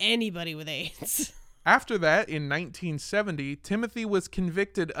like anybody with AIDS. After that, in 1970, Timothy was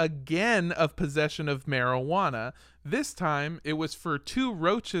convicted again of possession of marijuana. This time, it was for 2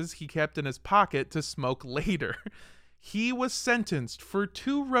 roaches he kept in his pocket to smoke later. He was sentenced for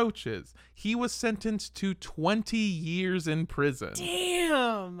 2 roaches. He was sentenced to 20 years in prison.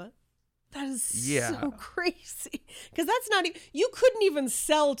 Damn. That is so crazy. Because that's not you couldn't even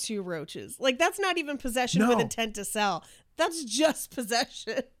sell 2 roaches. Like, that's not even possession with intent to sell. That's just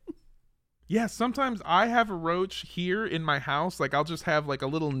possession. Yeah, sometimes I have a roach here in my house. Like, I'll just have like a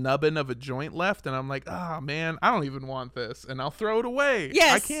little nubbin of a joint left, and I'm like, oh man, I don't even want this, and I'll throw it away.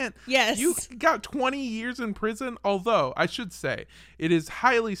 Yes. I can't. Yes. You got 20 years in prison. Although I should say, it is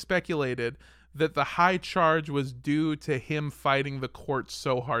highly speculated that the high charge was due to him fighting the court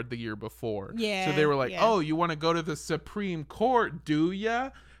so hard the year before. Yeah. So they were like, yeah. oh, you want to go to the Supreme Court, do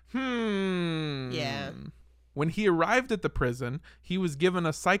ya? Yeah. When he arrived at the prison, he was given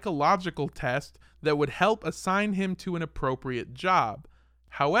a psychological test that would help assign him to an appropriate job.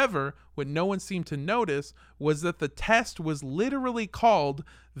 However, what no one seemed to notice was that the test was literally called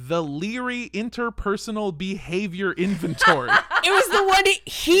the Leary Interpersonal Behavior Inventory. It was the one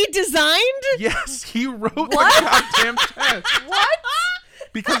he designed? Yes, he wrote the goddamn test. What?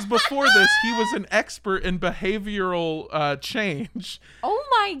 Because before this, he was an expert in behavioral change. Oh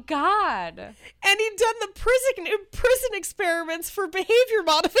my God. And he'd done the prison experiments for behavior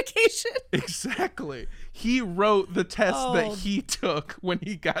modification. Exactly. He wrote the test that Oh. he took when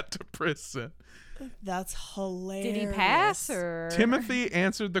he got to prison. That's hilarious. Did he pass or? Timothy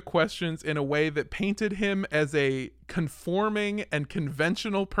answered the questions in a way that painted him as a conforming and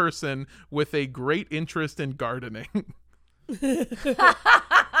conventional person with a great interest in gardening.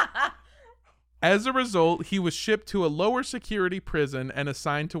 As a result, he was shipped to a lower security prison and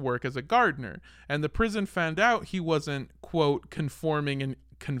assigned to work as a gardener. And the prison found out he wasn't, quote, conforming and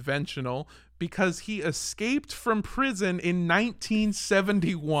conventional because he escaped from prison in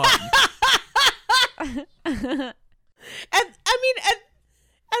 1971. At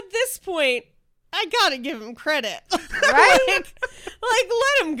this point, I gotta give him credit. Right? like,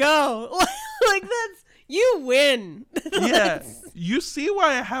 let him go. Like, that's, you win. Yeah. You see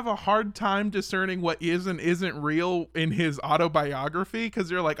why I have a hard time discerning what is and isn't real in his autobiography? Because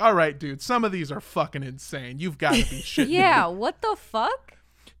you're like, all right, dude, some of these are fucking insane. You've got to be shitting Yeah, me. what the fuck?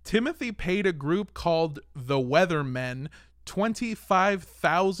 Timothy paid a group called the Weathermen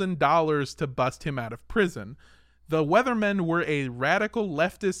 $25,000 to bust him out of prison. The Weathermen were a radical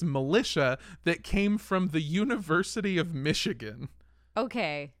leftist militia that came from the University of Michigan.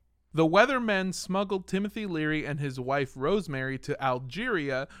 Okay. The Weathermen smuggled Timothy Leary and his wife Rosemary to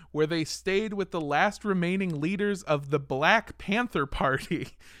Algeria, where they stayed with the last remaining leaders of the Black Panther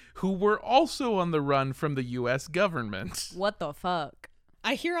Party, who were also on the run from the U.S. government. What the fuck?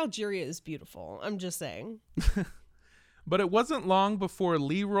 I hear Algeria is beautiful. I'm just saying. But it wasn't long before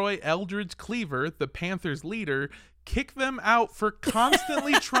Leroy Eldridge Cleaver, the Panthers' leader, kicked them out for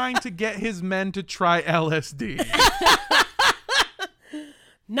constantly trying to get his men to try LSD.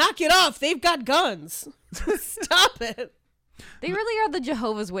 Knock it off. They've got guns. Stop it. They really are the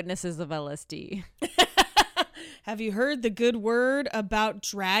Jehovah's Witnesses of LSD. Have you heard the good word about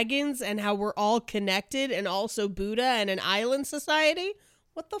dragons and how we're all connected and also Buddha and an island society?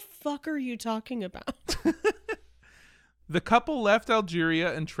 What the fuck are you talking about? The couple left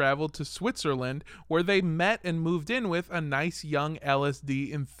Algeria and traveled to Switzerland, where they met and moved in with a nice young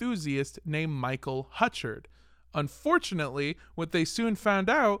LSD enthusiast named Michael Hutchard. Unfortunately, what they soon found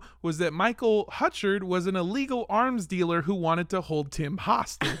out was that Michael Hutchard was an illegal arms dealer who wanted to hold Tim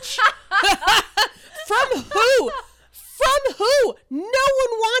hostage. From who? From who? No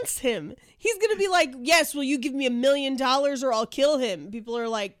one wants him. He's going to be like, yes, will you give me $1 million or I'll kill him? People are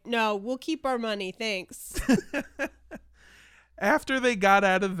like, no, we'll keep our money. Thanks. After they got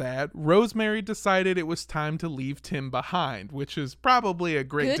out of that, Rosemary decided it was time to leave Tim behind, which is probably a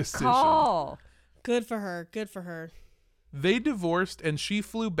great Good decision. call. Good for her. Good for her. They divorced and she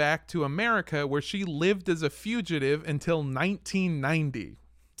flew back to America where she lived as a fugitive until 1990.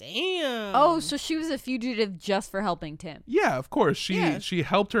 Damn. Oh, so she was a fugitive just for helping Tim. Yeah, of course. Yeah. She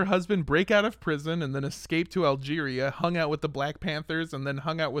helped her husband break out of prison and then escape to Algeria, hung out with the Black Panthers, and then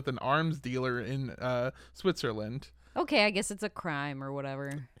hung out with an arms dealer in Switzerland. Okay, I guess it's a crime or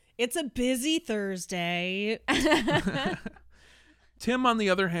whatever. It's a busy Thursday. Tim, on the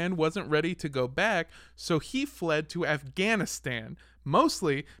other hand, wasn't ready to go back, so he fled to Afghanistan,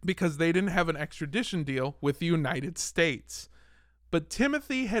 mostly because they didn't have an extradition deal with the United States. But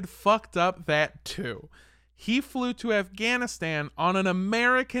Timothy had fucked up that too. He flew to Afghanistan on an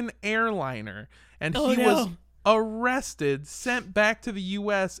American airliner, and he was arrested, sent back to the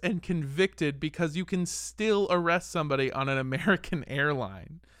U.S., and convicted because you can still arrest somebody on an American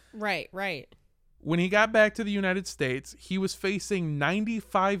airline. Right, right. When he got back to the United States, he was facing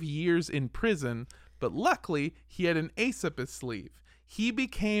 95 years in prison, but luckily he had an ace up his sleeve. He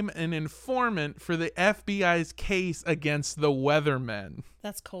became an informant for the FBI's case against the Weathermen.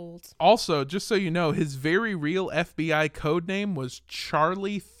 That's cold. Also, just so you know, his very real FBI codename was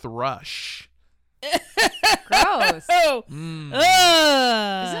Charlie Thrush. Gross. Oh.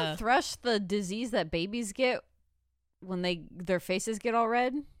 Isn't thrush the disease that babies get when their faces get all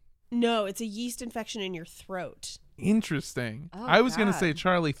red? No, it's a yeast infection in your throat. Interesting. Oh, I was going to God. say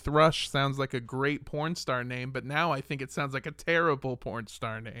Charlie Thrush sounds like a great porn star name, but now I think it sounds like a terrible porn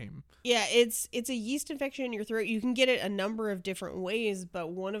star name. Yeah, it's a yeast infection in your throat. You can get it a number of different ways,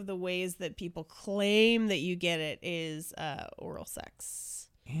 but one of the ways that people claim that you get it is oral sex.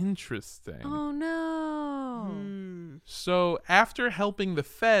 Interesting. Oh no. So after helping the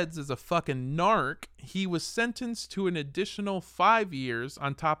feds as a fucking narc, he was sentenced to an additional 5 years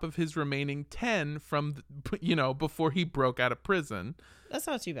on top of his remaining 10 from, before he broke out of prison. That's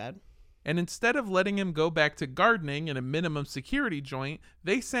not too bad. And instead of letting him go back to gardening in a minimum security joint,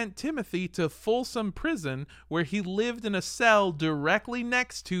 they sent Timothy to Folsom Prison, where he lived in a cell directly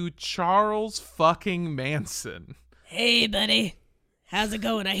next to Charles fucking Manson. Hey, buddy. How's it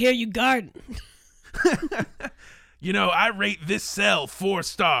going? I hear you garden. I rate this cell 4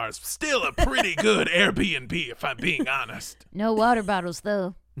 stars. Still a pretty good Airbnb, if I'm being honest. No water bottles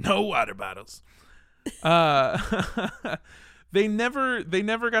though. No water bottles. They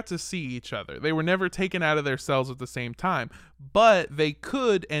never got to see each other. They were never taken out of their cells at the same time, but they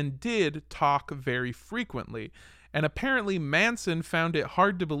could and did talk very frequently. And apparently Manson found it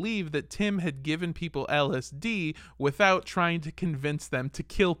hard to believe that Tim had given people LSD without trying to convince them to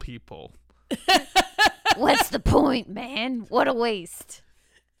kill people. What's the point, man? What a waste.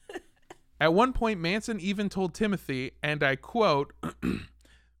 At one point, Manson even told Timothy, and I quote,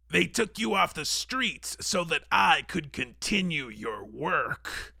 "They took you off the streets so that I could continue your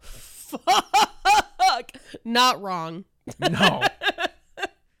work." Fuck. Not wrong. No.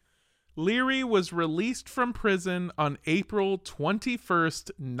 Leary was released from prison on April 21st,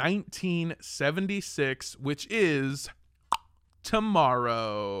 1976, which is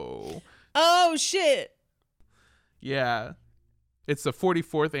tomorrow. Oh, shit. Yeah. It's the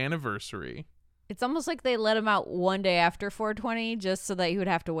 44th anniversary. It's almost like they let him out one day after 420 just so that he would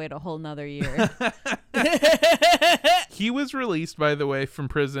have to wait a whole nother year. He was released, by the way, from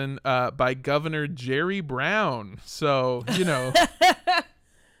prison by Governor Jerry Brown. So,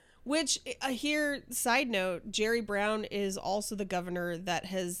 Which, here, side note, Jerry Brown is also the governor that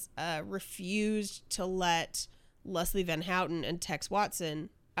has refused to let Leslie Van Houten and Tex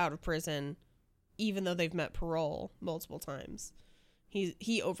Watson out of prison, even though they've met parole multiple times.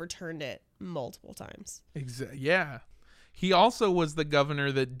 He overturned it multiple times. Yeah. He also was the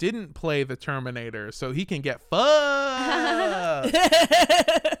governor that didn't play the Terminator, so he can get fucked.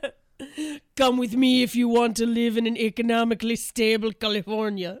 Come with me if you want to live in an economically stable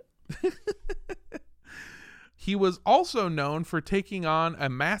California. He was also known for taking on a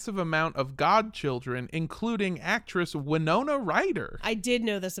massive amount of godchildren, including actress Winona Ryder. I did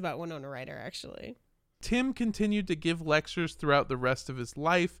know this about Winona Ryder, actually. Tim continued to give lectures throughout the rest of his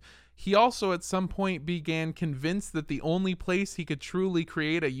life. He also at some point began convinced that the only place he could truly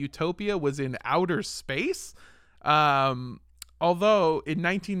create a utopia was in outer space. Although in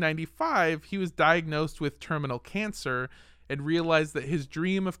 1995, he was diagnosed with terminal cancer and realized that his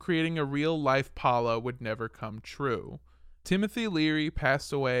dream of creating a real-life Paula would never come true. Timothy Leary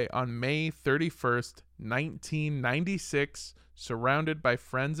passed away on May 31st, 1996, surrounded by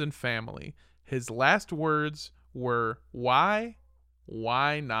friends and family. His last words were, "Why?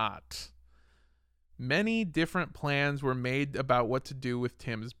 Why not?" Many different plans were made about what to do with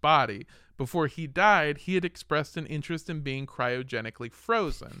Tim's body. Before he died, he had expressed an interest in being cryogenically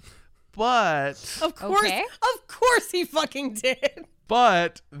frozen. But Of course, Okay. of course he fucking did.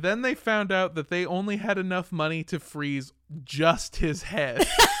 But then they found out that they only had enough money to freeze just his head.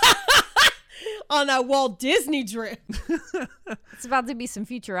 On that Walt Disney trip. It's about to be some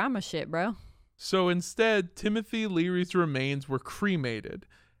Futurama shit, bro. So instead, Timothy Leary's remains were cremated.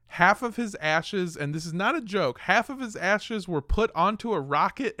 Half of his ashes, and this is not a joke, half of his ashes were put onto a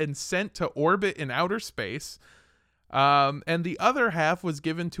rocket and sent to orbit in outer space. And the other half was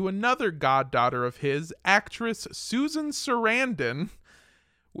given to another goddaughter of his, actress Susan Sarandon.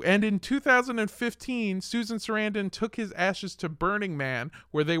 And in 2015, Susan Sarandon took his ashes to Burning Man,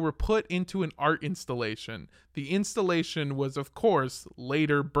 where they were put into an art installation. The installation was, of course,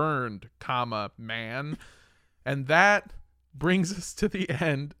 later burned, man. And that brings us to the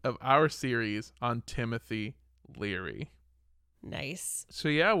end of our series on Timothy Leary. Nice. So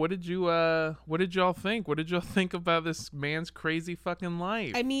yeah, what did y'all think? What did y'all think about this man's crazy fucking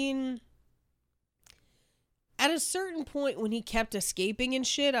life? I mean, at a certain point when he kept escaping and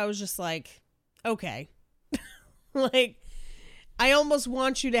shit, I was just like, okay. Like, I almost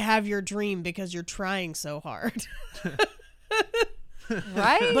want you to have your dream because you're trying so hard.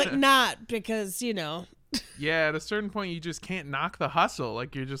 Right? But not because, you know. Yeah, at a certain point you just can't knock the hustle.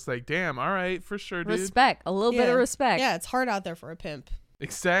 Like you're just like, damn, all right, for sure, dude. Respect. A little bit of respect. Yeah, it's hard out there for a pimp.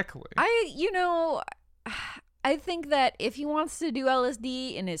 Exactly. I think that if he wants to do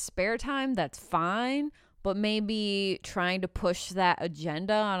LSD in his spare time, that's fine. But maybe trying to push that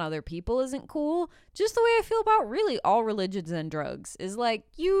agenda on other people isn't cool. Just the way I feel about really all religions and drugs is like,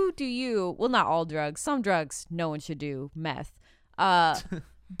 you do you. Well, not all drugs. Some drugs no one should do. Meth.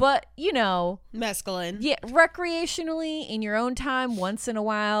 But, you know. Mescaline. Yeah, recreationally, in your own time, once in a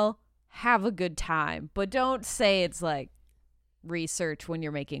while, have a good time. But don't say it's like research when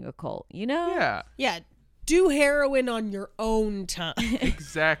you're making a cult, you know? Yeah, Yeah, do heroin on your own time.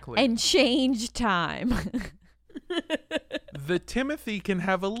 exactly. And change time. The Timothy can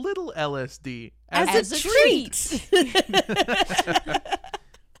have a little LSD As a treat.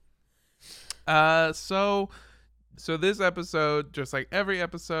 So this episode, just like every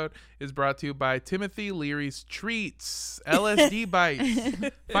episode, is brought to you by Timothy Leary's Treats, LSD bites.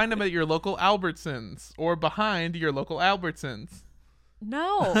 Find them at your local Albertsons or behind your local Albertsons.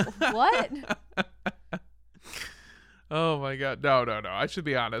 No. What? Oh my God! No! I should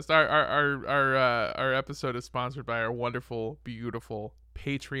be honest. Our episode is sponsored by our wonderful, beautiful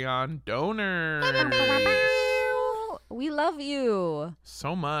Patreon donors. We love you.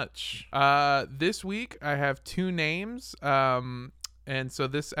 So much. This week I have two names. And so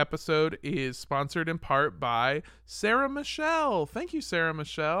this episode is sponsored in part by Sarah Michelle. Thank you, Sarah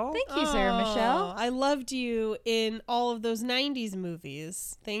Michelle. Thank you, Sarah Michelle. I loved you in all of those 90s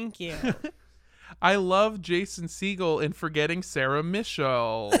movies. Thank you. I love Jason Segel in Forgetting Sarah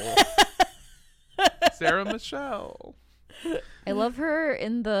Michelle. Sarah Michelle. I love her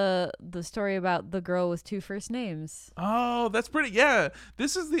in the story about the girl with two first names. Oh, that's pretty. Yeah.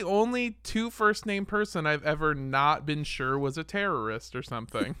 This is the only two first name person I've ever not been sure was a terrorist or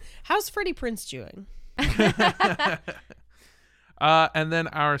something. How's Freddie Prinze doing? And then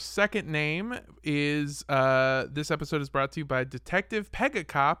our second name is this episode is brought to you by Detective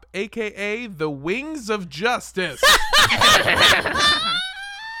Pegacop, aka the Wings of Justice.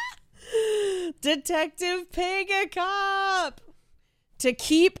 Detective Pegacop to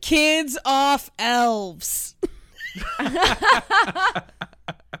keep kids off elves.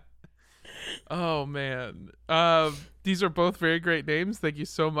 Oh man. These are both very great names. Thank you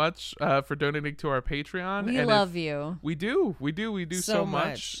so much for donating to our Patreon. We love you. We do so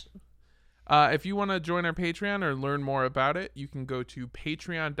much. If you want to join our Patreon or learn more about it, you can go to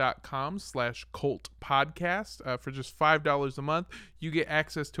patreon.com/cultpodcast. For just $5 a month, you get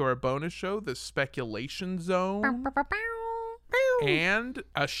access to our bonus show, The Speculation Zone, and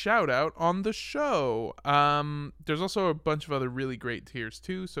a shout out on the show. There's also a bunch of other really great tiers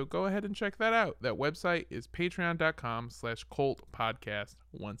too, so go ahead and check that out. That website is patreon.com/cultpodcast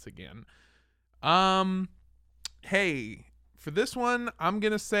once again. Hey, for this one, I'm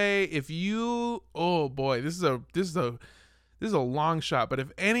gonna say if you, oh boy, this is a long shot, but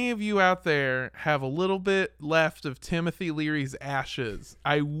if any of you out there have a little bit left of Timothy Leary's ashes,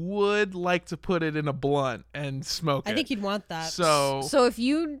 I would like to put it in a blunt and smoke it. I think you'd want that. So if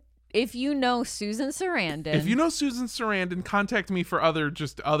you know Susan Sarandon, if you know Susan Sarandon, contact me for other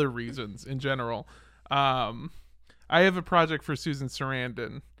reasons in general. I have a project for Susan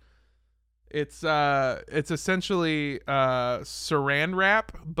Sarandon. It's essentially Saran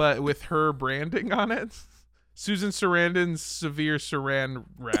wrap, but with her branding on it. Susan Sarandon's severe Saran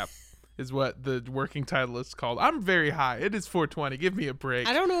wrap. is what the working title is called. I'm very high. It is 420. Give me a break.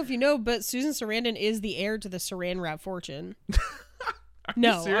 I don't know if you know, but Susan Sarandon is the heir to the Saran wrap fortune.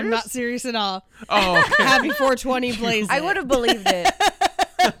 No, I'm not serious at all. Oh, okay. Happy 420, Blaze. I would have believed it.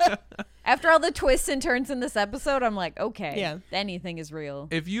 After all the twists and turns in this episode, I'm like, okay, Yeah. anything is real.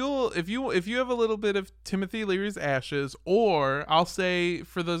 If you have a little bit of Timothy Leary's ashes, or I'll say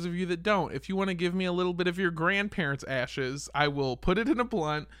for those of you that don't, if you want to give me a little bit of your grandparents' ashes, I will put it in a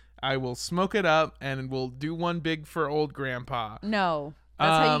blunt, I will smoke it up, and we'll do one big for old grandpa. No,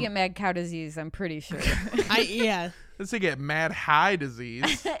 that's how you get mad cow disease, I'm pretty sure. Yeah. Let's say get mad high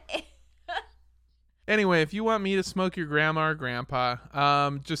disease. Anyway, if you want me to smoke your grandma or grandpa,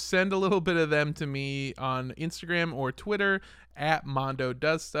 just send a little bit of them to me on Instagram or Twitter at Mondo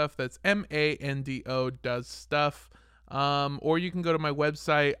Does Stuff. That's MANDO Does Stuff. Or you can go to my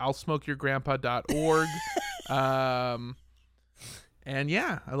website, I'llSmokeYourGrandpa.org. And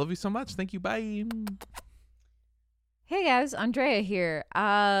yeah, I love you so much. Thank you. Bye. Hey guys, Andrea here.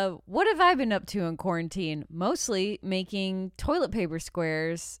 What have I been up to in quarantine? Mostly making toilet paper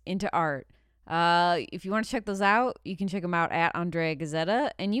squares into art. If you want to check those out, you can check them out at Andrea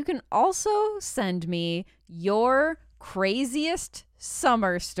Gazzetta. And you can also send me your craziest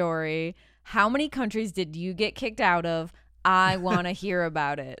summer story. How many countries did you get kicked out of? I want to hear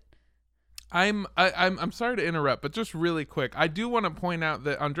about it. I'm sorry to interrupt, but just really quick, I do want to point out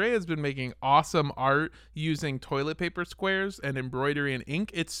that Andrea has been making awesome art using toilet paper squares and embroidery and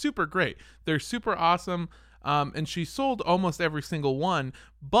ink. It's super great. They're super awesome. And she sold almost every single one,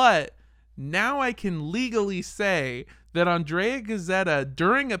 but now I can legally say that Andrea Gazzetta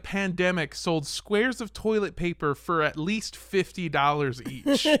during a pandemic sold squares of toilet paper for at least $50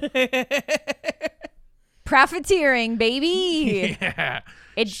 each. Profiteering, baby. Yeah.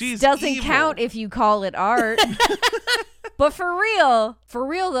 It She's doesn't evil. count if you call it art. But for real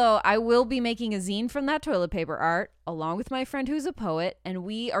though, I will be making a zine from that toilet paper art along with my friend who's a poet, and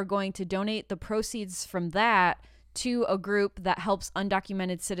we are going to donate the proceeds from that to a group that helps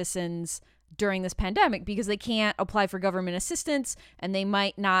undocumented citizens during this pandemic because they can't apply for government assistance and they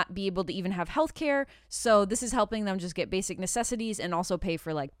might not be able to even have health care. So this is helping them just get basic necessities and also pay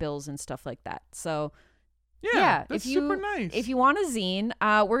for like bills and stuff like that. So Yeah, that's super nice. If you want a zine,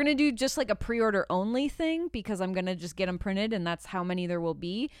 we're going to do just like a pre-order only thing because I'm going to just get them printed and that's how many there will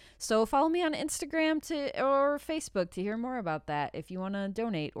be. So follow me on Instagram or Facebook to hear more about that if you want to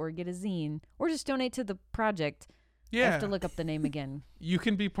donate or get a zine or just donate to the project. Yeah. I have to look up the name again. You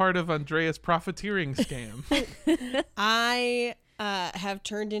can be part of Andrea's profiteering scam. I have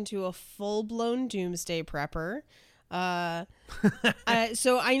turned into a full-blown doomsday prepper. So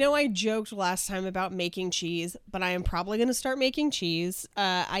I know I joked last time about making cheese, but I am probably going to start making cheese.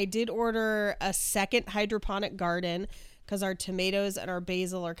 I did order a second hydroponic garden because our tomatoes and our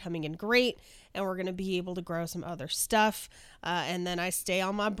basil are coming in great, and we're going to be able to grow some other stuff. And then I stay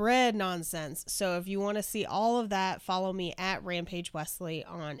on my bread nonsense. So if you want to see all of that, follow me at Rampage Wesley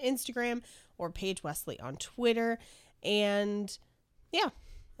on Instagram or Paige Wesley on Twitter. And yeah,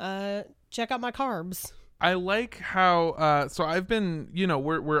 check out my carbs. I like how so I've been,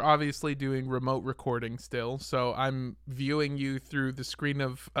 we're obviously doing remote recording still, so I'm viewing you through the screen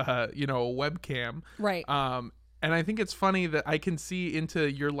of a webcam. Right. And I think it's funny that I can see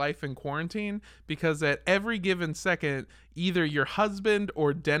into your life in quarantine because at every given second, either your husband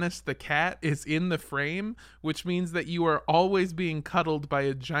or Dennis the cat is in the frame, which means that you are always being cuddled by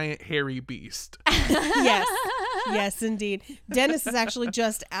a giant hairy beast. Yes. Yes, indeed. Dennis is actually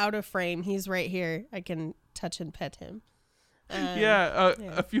just out of frame. He's right here. I can touch and pet him.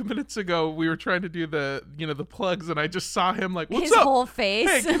 A few minutes ago we were trying to do the plugs and I just saw him like, what's His up? whole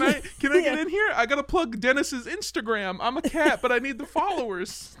face. Hey, can I get in here? I gotta plug Dennis's Instagram. I'm a cat, but I need the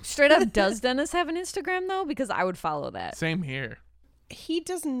followers. Straight up, does Dennis have an Instagram though? Because I would follow that. Same here. He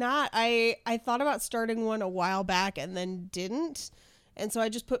does not. I thought about starting one a while back and then didn't. And so I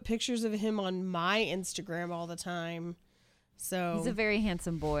just put pictures of him on my Instagram all the time. So He's a very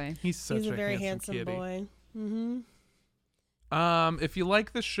handsome boy. He's a very handsome kitty. boy. Mm-hmm. If you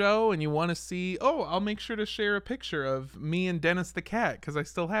like the show and you want to see, I'll make sure to share a picture of me and Dennis the cat because I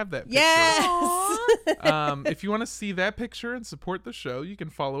still have that picture. Yes. If you want to see that picture and support the show, you can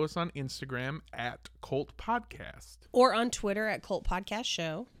follow us on Instagram at Cult Podcast. Or on Twitter at Cult Podcast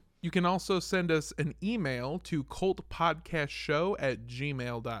Show. You can also send us an email to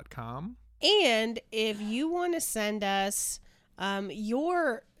cultpodcastshow@gmail.com. And if you want to send us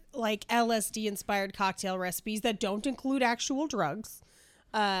your like LSD inspired cocktail recipes that don't include actual drugs,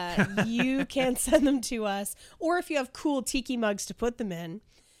 you can send them to us. Or if you have cool tiki mugs to put them in,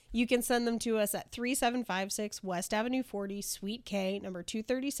 You can send them to us at 3756 West Avenue 40, Suite K, number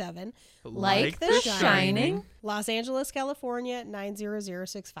 237, Like The Shining. Los Angeles, California,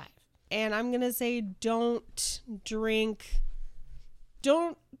 90065. And I'm going to say don't drink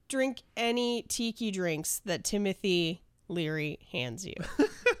any tiki drinks that Timothy Leary hands you.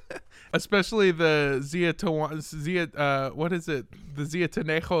 Especially the what is it? The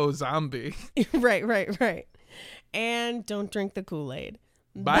Ziatanejo zombie. Right. And don't drink the Kool-Aid.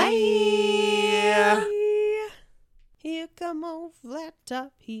 Bye. Here come old flat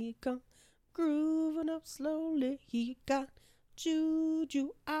top, he come grooving up slowly. He got juju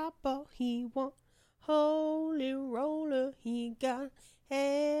eyeball, he want holy roller. He got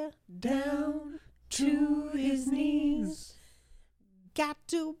hair down to his knees. Got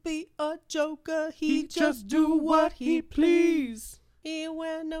to be a joker, he just do what he please. He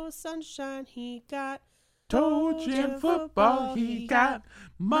wear no sunshine, he got Trojan football, he got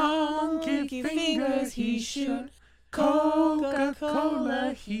monkey fingers, he shoot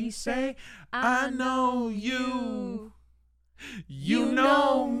Coca-Cola, he say, I know you, you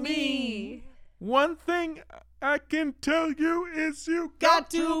know me. One thing I can tell you is you got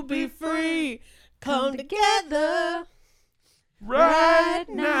to be free. Come together right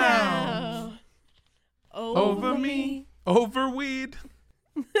now. Over me, over weed.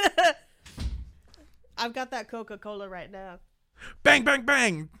 I've got that Coca-Cola right now. Bang, bang,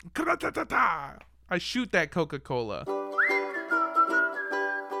 bang. I shoot that Coca-Cola.